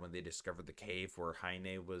dad when they discovered the cave where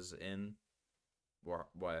Heine was in,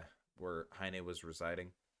 where Heine was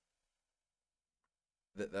residing.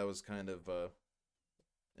 That was kind of an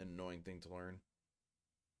annoying thing to learn.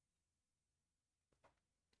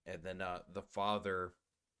 And then the father,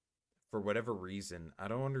 for whatever reason, I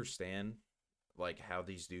don't understand like how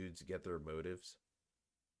these dudes get their motives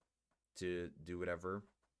to do whatever.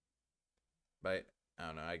 But I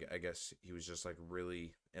don't know. I guess he was just like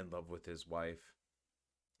really in love with his wife.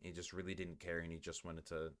 He just really didn't care, and he just wanted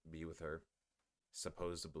to be with her,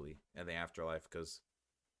 supposedly, in the afterlife, because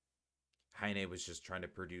Heine was just trying to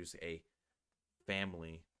produce a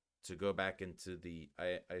family to go back into the.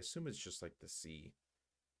 I assume it's just like the sea,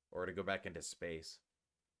 or to go back into space,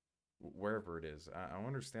 wherever it is. I don't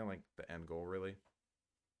understand like the end goal really,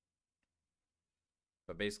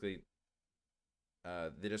 but basically,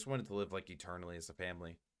 they just wanted to live like eternally as a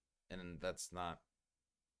family, and that's not.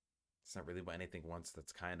 It's not really what anything wants.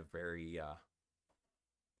 That's kind of very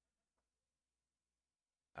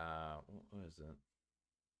what is it?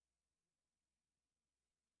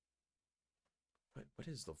 What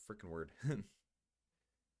is the freaking word?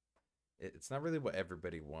 It's not really what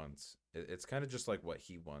everybody wants. It's kind of just like what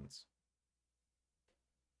he wants.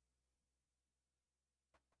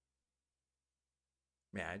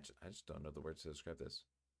 Man, I just don't know the words to describe this.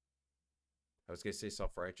 I was gonna say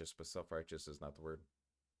self righteous, but self righteous is not the word.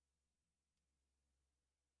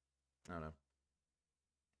 I don't know.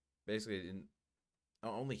 Basically,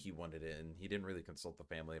 only he wanted it, and he didn't really consult the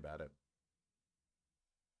family about it.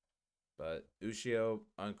 But Ushio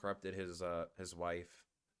uncorrupted his wife.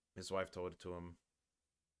 His wife told it to him.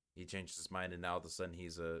 He changed his mind, and now all of a sudden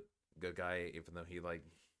he's a good guy, even though he like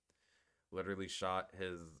literally shot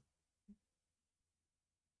his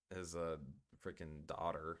freaking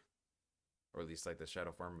daughter, or at least like the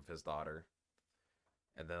shadow form of his daughter.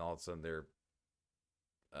 And then all of a sudden they're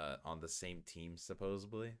on the same team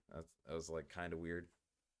supposedly. That was like kind of weird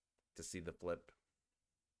to see the flip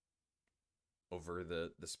over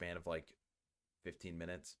the span of like 15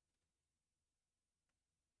 minutes.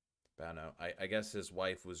 But I don't know. I guess his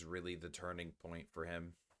wife was really the turning point for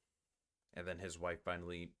him. And then his wife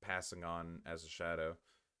finally passing on as a shadow,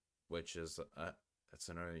 which is that's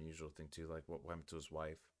another unusual thing too. Like what happened to his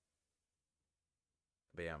wife.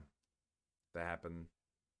 But yeah, that happened.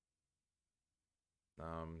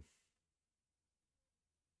 Um,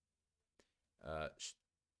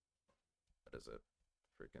 what is it?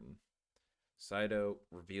 Freaking Saito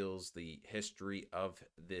reveals the history of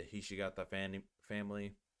the Hishigata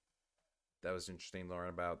family. That was interesting to learn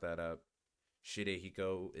about that.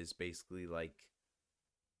 Shirehiko is basically like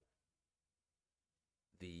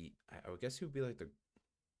I would guess he would be like the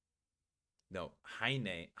no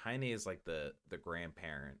Heine. Heine is like the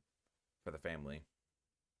grandparent for the family,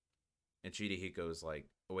 and Shirehiko is like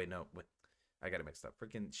oh wait no wait, I got it mixed up.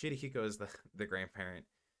 Freaking Shirehiko is the grandparent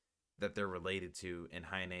that they're related to, and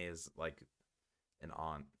Heine is like an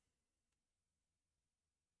aunt.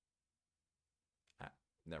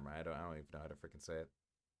 Never mind. I don't even know how to freaking say it.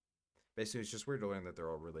 Basically, it's just weird to learn that they're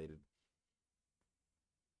all related.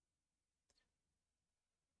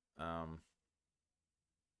 Um,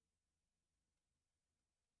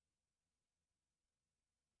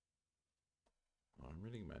 well, I'm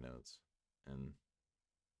reading my notes, and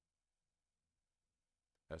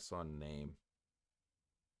I saw a name,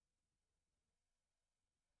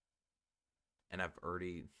 and I've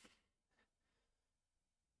already.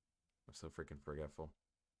 I'm so freaking forgetful.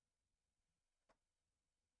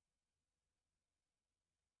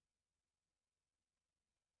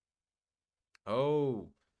 Oh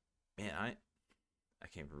man, I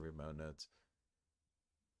can't even read my own notes.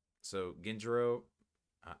 So Ginjiro,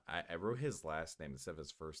 I wrote his last name instead of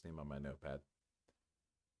his first name on my notepad.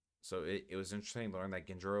 So it was interesting to learn that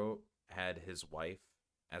Ginjiro had his wife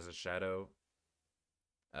as a shadow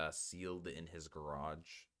sealed in his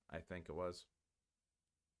garage, I think it was.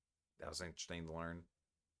 That was interesting to learn.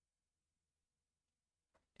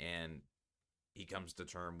 And he comes to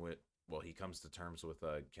term with he comes to terms with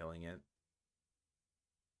killing it.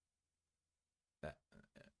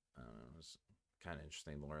 was kind of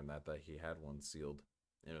interesting to learn that he had one sealed.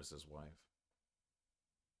 And it was his wife.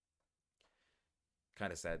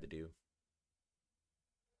 Kind of sad to do.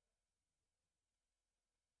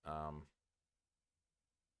 Um,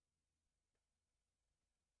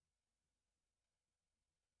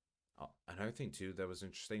 Another thing too that was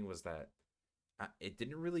interesting was that it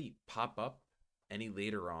didn't really pop up any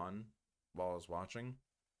later on while I was watching,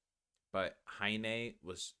 but Heine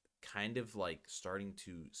was kind of like starting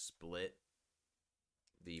to split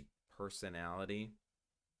the personality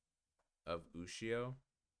of Ushio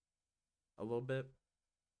a little bit,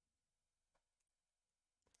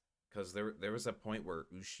 because there was a point where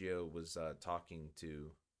Ushio was talking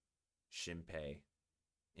to Shinpei,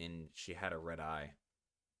 and she had a red eye,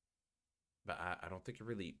 but I don't think it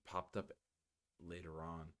really popped up later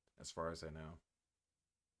on, as far as I know.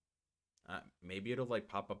 Maybe it'll like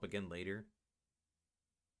pop up again later,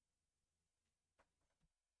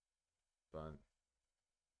 but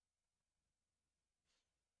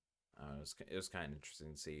it was kind of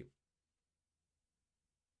interesting to see.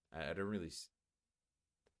 I didn't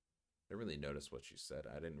really notice what she said.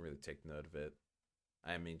 I didn't really take note of it.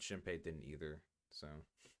 I mean, Shinpei didn't either, so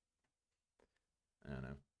I don't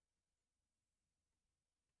know.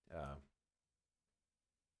 Uh,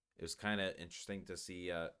 it was kind of interesting to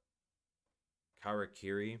see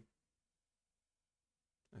Karakiri.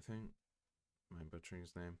 I think, am I butchering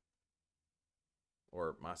his name?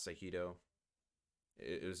 Or Masahito.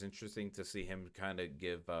 It was interesting to see him kind of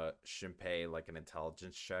give Shinpei like an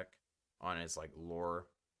intelligence check on his like lore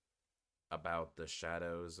about the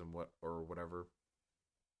shadows and what or whatever.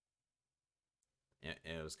 And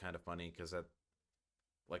it was kind of funny because that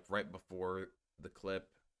like right before the clip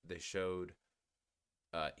they showed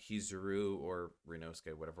Hizuru or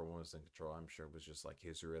Rinosuke, whatever one was in control. I'm sure it was just like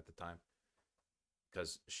Hizuru at the time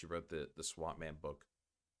because she wrote the Swamp Man book.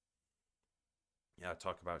 Yeah,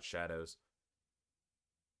 talk about shadows,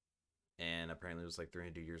 and apparently it was like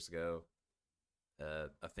 300 years ago.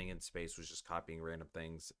 A thing in space was just copying random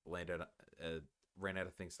things, ran out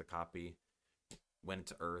of things to copy, went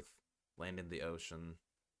into Earth, landed in the ocean,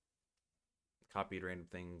 copied random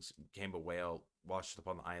things, became a whale, washed up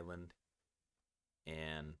on the island,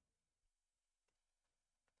 and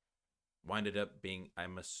winded up being,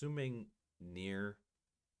 I'm assuming, near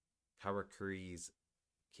Karakuri's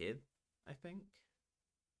kid, I think?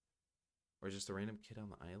 Or just a random kid on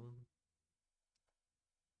the island?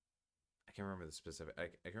 I can't remember the specific. I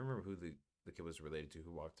can't remember who the kid was related to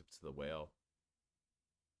who walked up to the whale.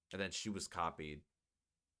 And then she was copied.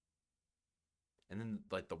 And then,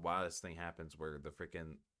 like, the wildest thing happens where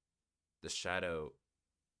the shadow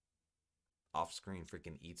off screen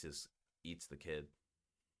freaking eats the kid.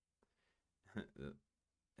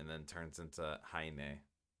 And then turns into Heine.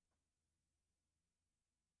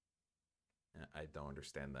 I don't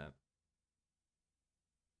understand that.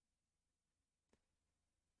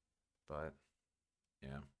 But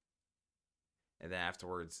yeah. And then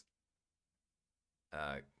afterwards,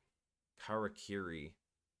 Karakiri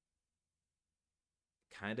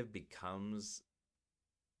kind of becomes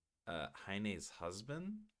Heine's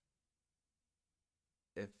husband.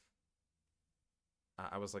 If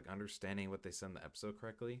I was like understanding what they said in the episode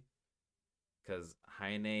correctly, because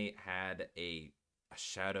Heine had a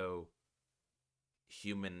shadow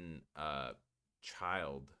human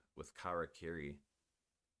child with Karakiri,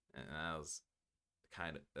 and that was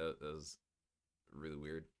that was really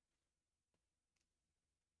weird.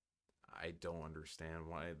 I don't understand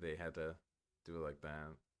why they had to do it like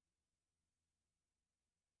that,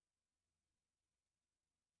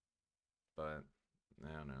 but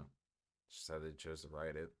I don't know. Just how they chose to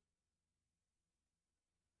write it,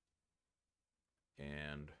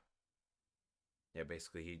 and yeah,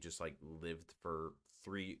 basically he just like lived for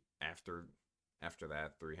three after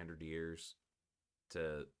that 300 years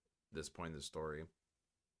to this point in the story,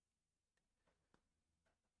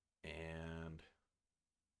 and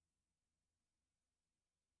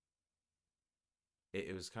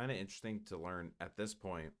it was kind of interesting to learn at this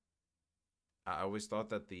point. I always thought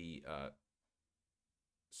that the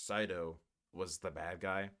Saito was the bad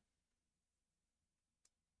guy,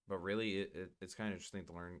 but really it's kind of interesting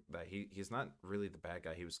to learn that he's not really the bad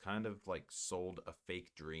guy. He was kind of like sold a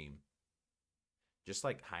fake dream, just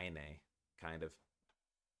like Heine, kind of,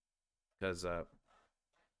 because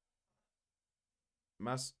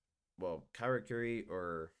Mas well Karakuri,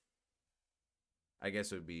 or I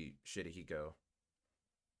guess it would be Shirihiko.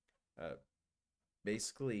 Uh,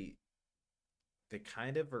 Basically, they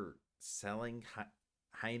kind of are selling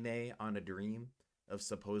Heine on a dream of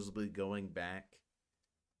supposedly going back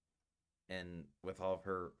and with all of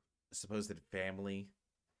her supposed family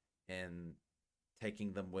and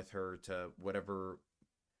taking them with her to whatever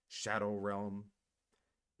shadow realm,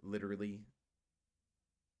 literally,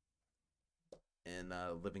 and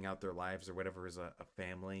living out their lives or whatever as a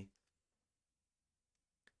family.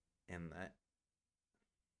 And that,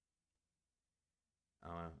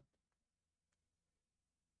 uh,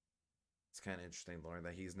 it's kind of interesting to learn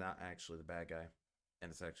that he's not actually the bad guy,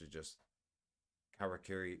 and it's actually just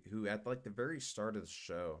Kawakiri, who at like the very start of the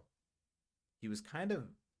show, he was kind of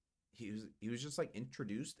he was just like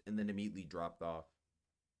introduced and then immediately dropped off.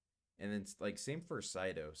 And it's like same for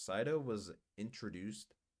Saito. Saito was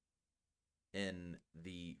introduced in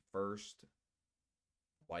the first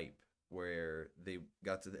wipe where they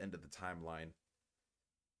got to the end of the timeline.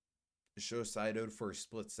 Show Saito for a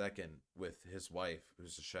split second with his wife,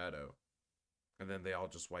 who's a shadow, and then they all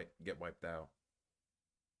just get wiped out.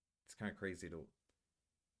 It's kind of crazy to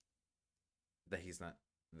that he's not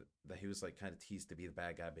that he was like kind of teased to be the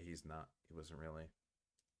bad guy, but he's not. He wasn't really.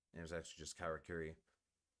 And it was actually just Kawakiri.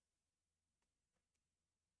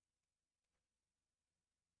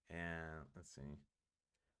 And let's see.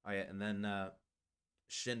 Oh yeah, and then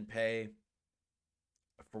Shinpei,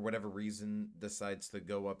 for whatever reason, decides to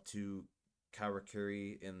go up to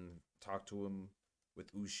Kawakiri and talk to him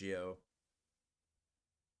with Ushio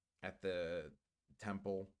at the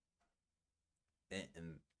temple,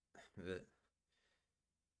 and the,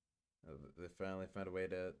 they finally found a way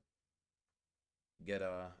to get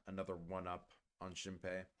another one up on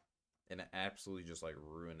Shinpei, and it absolutely just like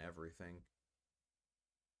ruin everything.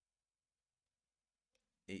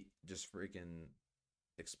 It just freaking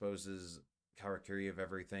exposes Kawakiri of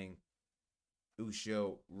everything.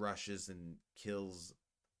 Ushio rushes and kills.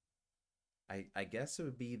 I guess it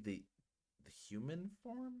would be the human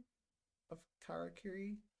form of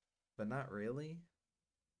Kawakiri, but not really.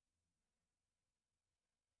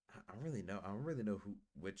 I don't really know. I don't really know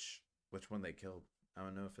which one they killed. I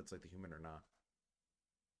don't know if it's like the human or not,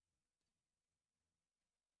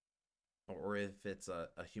 or if it's a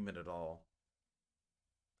human at all.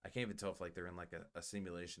 I can't even tell if like they're in like a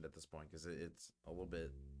simulation at this point because it's a little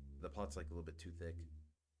bit the plot's like a little bit too thick.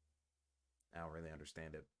 I don't really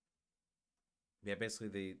understand it. Yeah,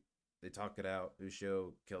 basically they talk it out.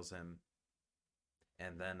 Ushio kills him,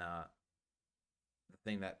 and then the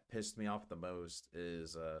thing that pissed me off the most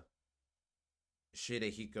is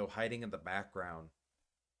Shirehiko hiding in the background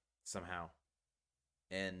somehow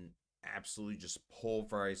and absolutely just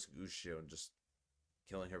pulverizing Ushio and just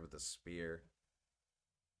killing her with a spear,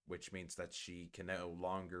 which means that she can no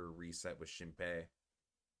longer reset with Shinpei,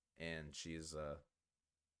 and she's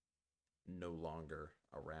no longer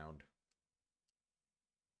around.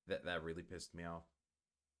 That really pissed me off.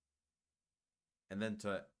 And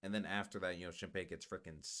then after that, Shinpei gets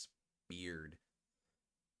freaking speared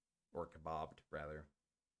or kebabbed rather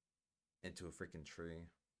into a freaking tree,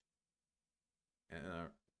 and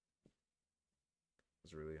it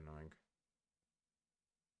was really annoying.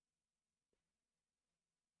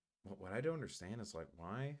 What I don't understand is like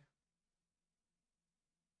why.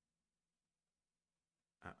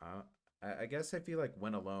 I guess I feel like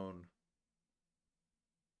when alone,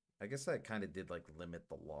 I guess that kind of did like limit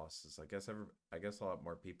the losses. I guess a lot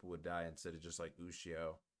more people would die instead of just like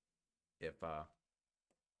Ushio if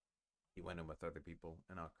he went in with other people.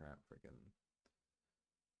 And oh crap, freaking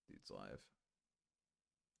dude's live.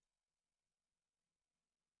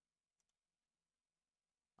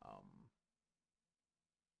 Um,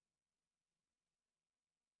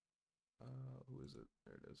 who is it?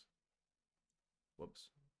 There it is. Whoops.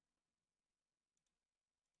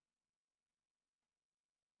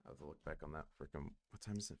 I have to look back on that freaking. What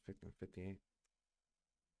time is it? Freaking 58.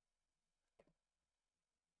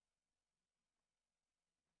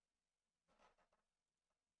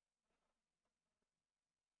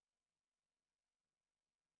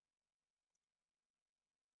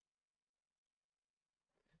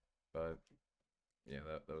 But yeah,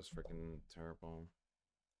 that was freaking terrible.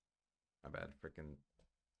 My bad. Freaking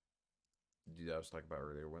dude I was talking about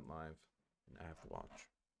earlier went live, and I have to watch,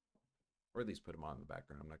 or at least put him on in the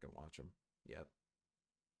background. I'm not gonna watch him yet.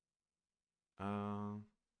 Uh,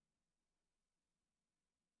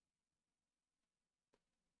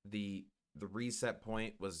 the reset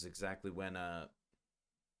point was exactly when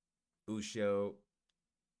Ushio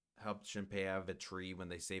helped Shinpei out of a tree when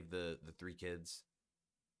they saved the three kids,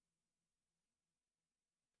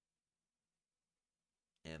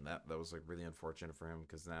 and that was like really unfortunate for him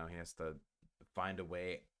because now he has to find a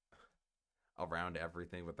way around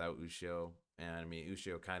everything without Ushio. And I mean,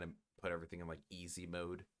 Ushio kind of put everything in like easy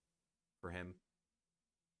mode for him,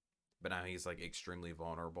 but now he's like extremely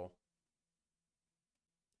vulnerable.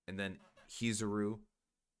 And then Hizuru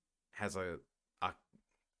has a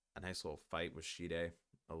nice little fight with Shide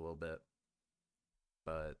a little bit,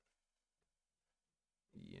 but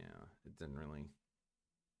yeah, it didn't really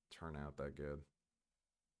turn out that good,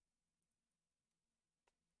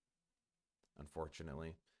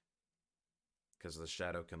 unfortunately, because the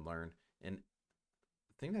shadow can learn. And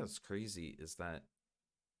the thing that's crazy is that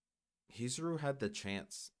Hizuru had the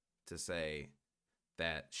chance to say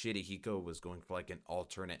that Shirihiko was going for like an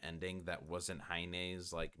alternate ending that wasn't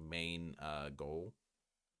Heine's like main goal.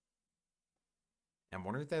 I'm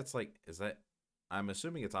wondering if that's like, is that, I'm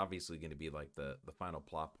assuming it's obviously going to be like the final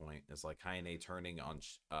plot point is like Heine turning on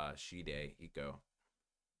Shirihiko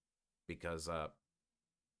because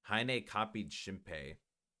Heine copied Shinpei,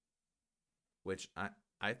 which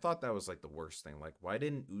I thought that was like the worst thing. Like, why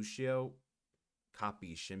didn't Ushio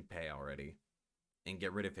copy Shinpei already and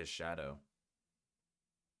get rid of his shadow?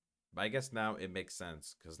 But I guess now it makes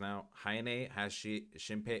sense because now Heine has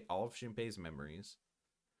Shinpei, all of Shinpei's memories.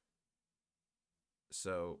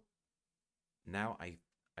 So now I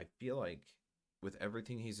feel like with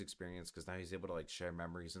everything he's experienced, because now he's able to like share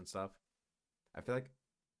memories and stuff. I feel like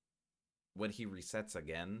when he resets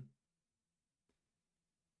again,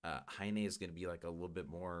 Heine is going to be like a little bit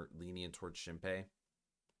more lenient towards Shinpei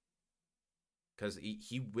because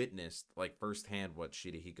he witnessed like firsthand what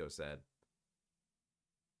Shirihiko said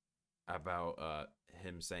about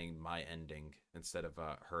him saying my ending instead of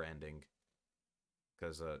her ending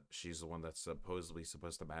because she's the one that's supposedly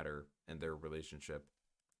supposed to matter in their relationship.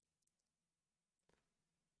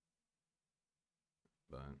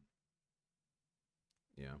 But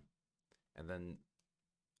yeah, and then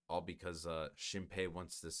all because Shinpei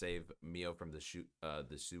wants to save Mio from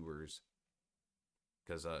the sewers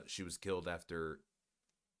because she was killed after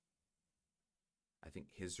I think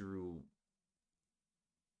Hizuru.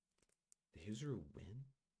 Did Hizuru win?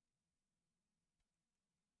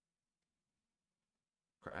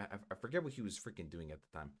 I forget what he was freaking doing at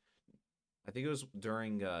the time. I think it was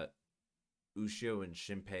during Ushio and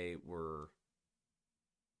Shinpei were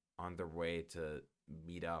on their way to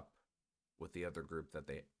meet up with the other group that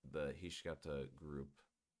the Hishigata group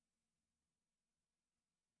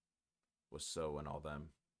was So and all them.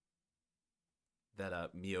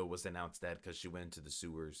 That Mio was announced dead because she went into the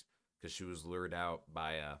sewers because she was lured out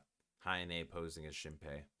by Heine posing as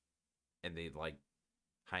Shinpei, and they like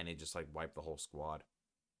Heine just like wiped the whole squad.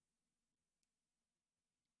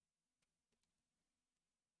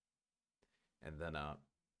 And then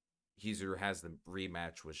Hizuru has the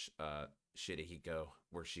rematch with Shirihiko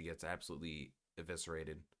where she gets absolutely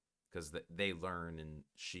eviscerated because they learn and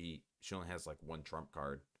she only has like one trump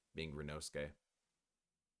card being Rinosuke,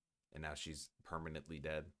 and now she's permanently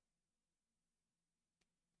dead.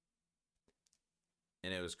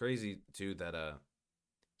 And it was crazy too that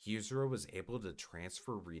Hizuru was able to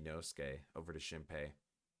transfer Rinosuke over to Shinpei,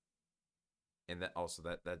 and that also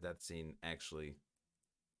that scene actually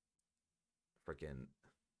freaking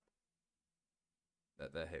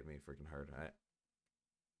that hit me freaking hard.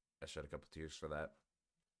 I shed a couple tears for that.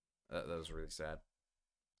 That was really sad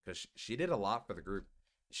because she did a lot for the group.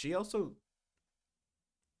 She also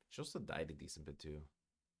died a decent bit too.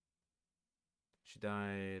 She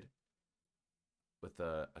died with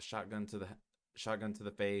a shotgun to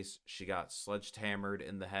the face. She got sledgehammered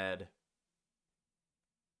in the head.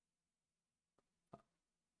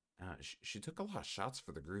 She took a lot of shots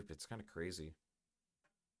for the group. It's kind of crazy.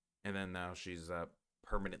 And then now she's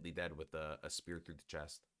permanently dead with a spear through the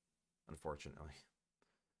chest. Unfortunately,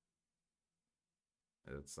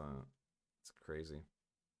 it's crazy.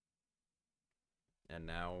 And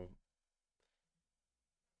now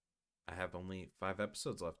I have only 5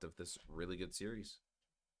 episodes left of this really good series,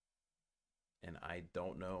 and I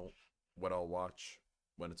don't know what I'll watch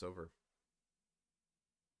when it's over.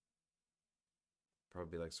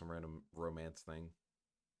 Probably like some random romance thing.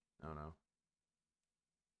 I don't know.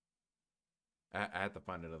 I have to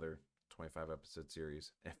find another 25 episode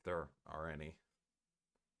series if there are any.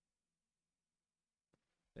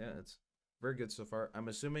 Yeah, it's very good so far. I'm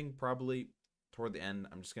assuming probably toward the end,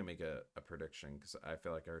 I'm just gonna make a prediction because I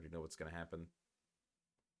feel like I already know what's gonna happen.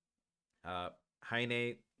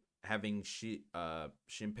 Heine having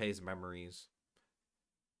Shinpei's memories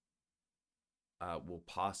will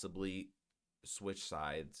possibly switch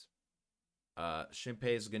sides.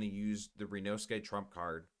 Shinpei is gonna use the Rinosuke trump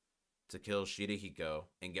card to kill Shirihiko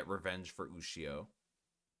and get revenge for Ushio.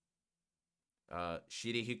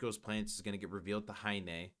 Shirihiko's plans is going to get revealed to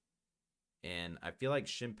Heine, and I feel like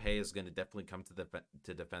Shinpei is going to definitely come to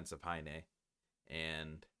the defense of Heine.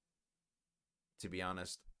 And to be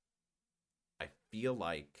honest, I feel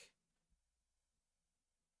like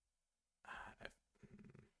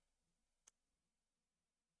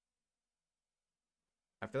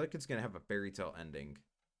I feel like it's gonna have a fairy tale ending,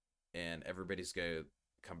 and everybody's gonna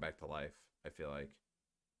come back to life. I feel like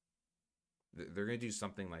they're gonna do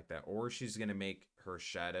something like that, or she's gonna make her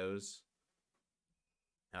shadows.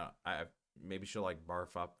 I maybe she'll like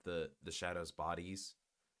barf up the shadows' bodies,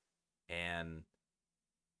 and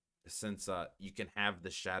since you can have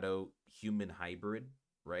the shadow human hybrid,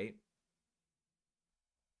 right?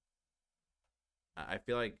 I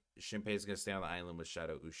feel like Shinpei is gonna stay on the island with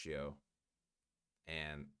Shadow Ushio,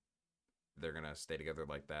 and they're gonna stay together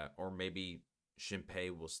like that. Or maybe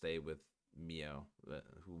Shinpei will stay with Mio,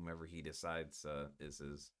 whomever he decides is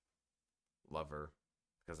his lover,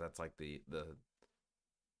 because that's like the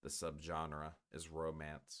subgenre is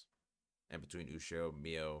romance, and between Ushio,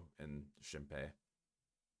 Mio, and Shinpei.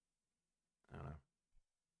 I don't know.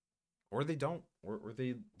 Or they don't, or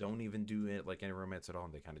they don't even do it like any romance at all,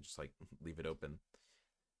 and they kind of just like leave it open.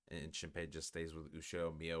 And Shinpei just stays with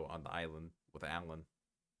Ushio, Mio on the island with Alan.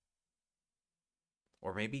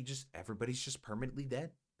 Or maybe just everybody's just permanently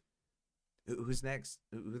dead. Who's next?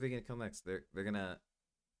 Who are they gonna kill next? They're gonna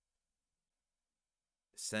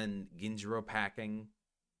send Ginjiro packing.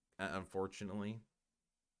 Unfortunately,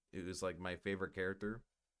 it was like my favorite character,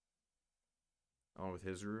 along with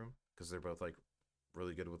Hizuru, because they're both like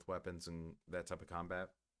really good with weapons and that type of combat.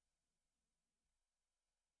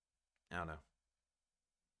 I don't know.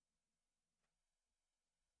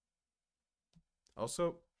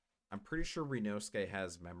 Also, I'm pretty sure Rinosuke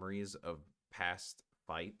has memories of past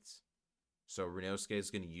fights, so Rinosuke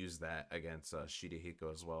is going to use that against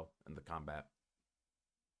Shirahiko as well in the combat.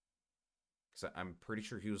 Because I'm pretty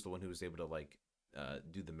sure he was the one who was able to like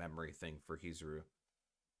do the memory thing for Hizuru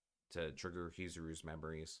to trigger Hizuru's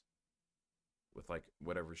memories with like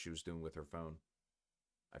whatever she was doing with her phone.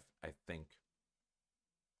 I think.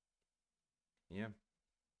 Yeah.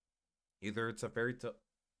 Either it's a fairy tale.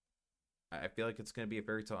 I feel like it's gonna be a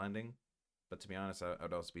fairy tale ending, but to be honest,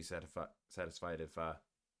 I'd also be satisfied if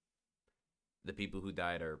the people who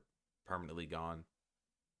died are permanently gone.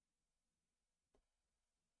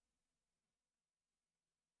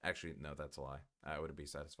 Actually, no, that's a lie. I would be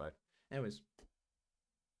satisfied. Anyways,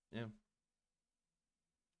 yeah.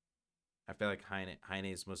 I feel like Heine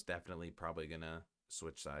is most definitely probably gonna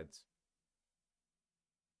switch sides.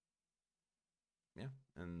 Yeah,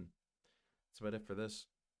 and that's about it for this.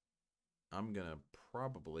 I'm gonna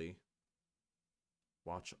probably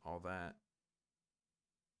watch all that.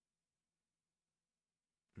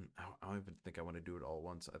 I don't even think I want to do it all at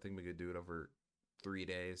once. I think we could do it over 3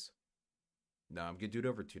 days. No, I'm gonna do it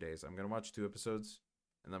over 2 days. I'm gonna watch 2 episodes,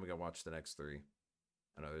 and then I'm gonna watch the next three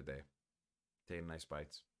another day. Taking nice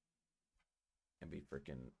bites and be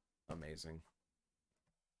freaking amazing.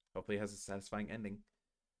 Hopefully, it has a satisfying ending.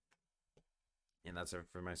 And that's it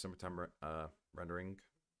for my summertime rendering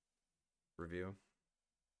review.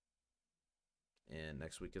 And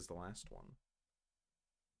next week is the last one.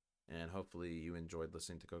 And hopefully you enjoyed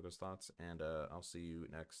listening to Coco's thoughts. And I'll see you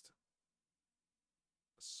next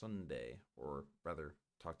Sunday, or rather,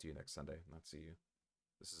 talk to you next Sunday, not see you.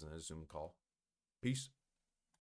 This isn't a Zoom call. Peace.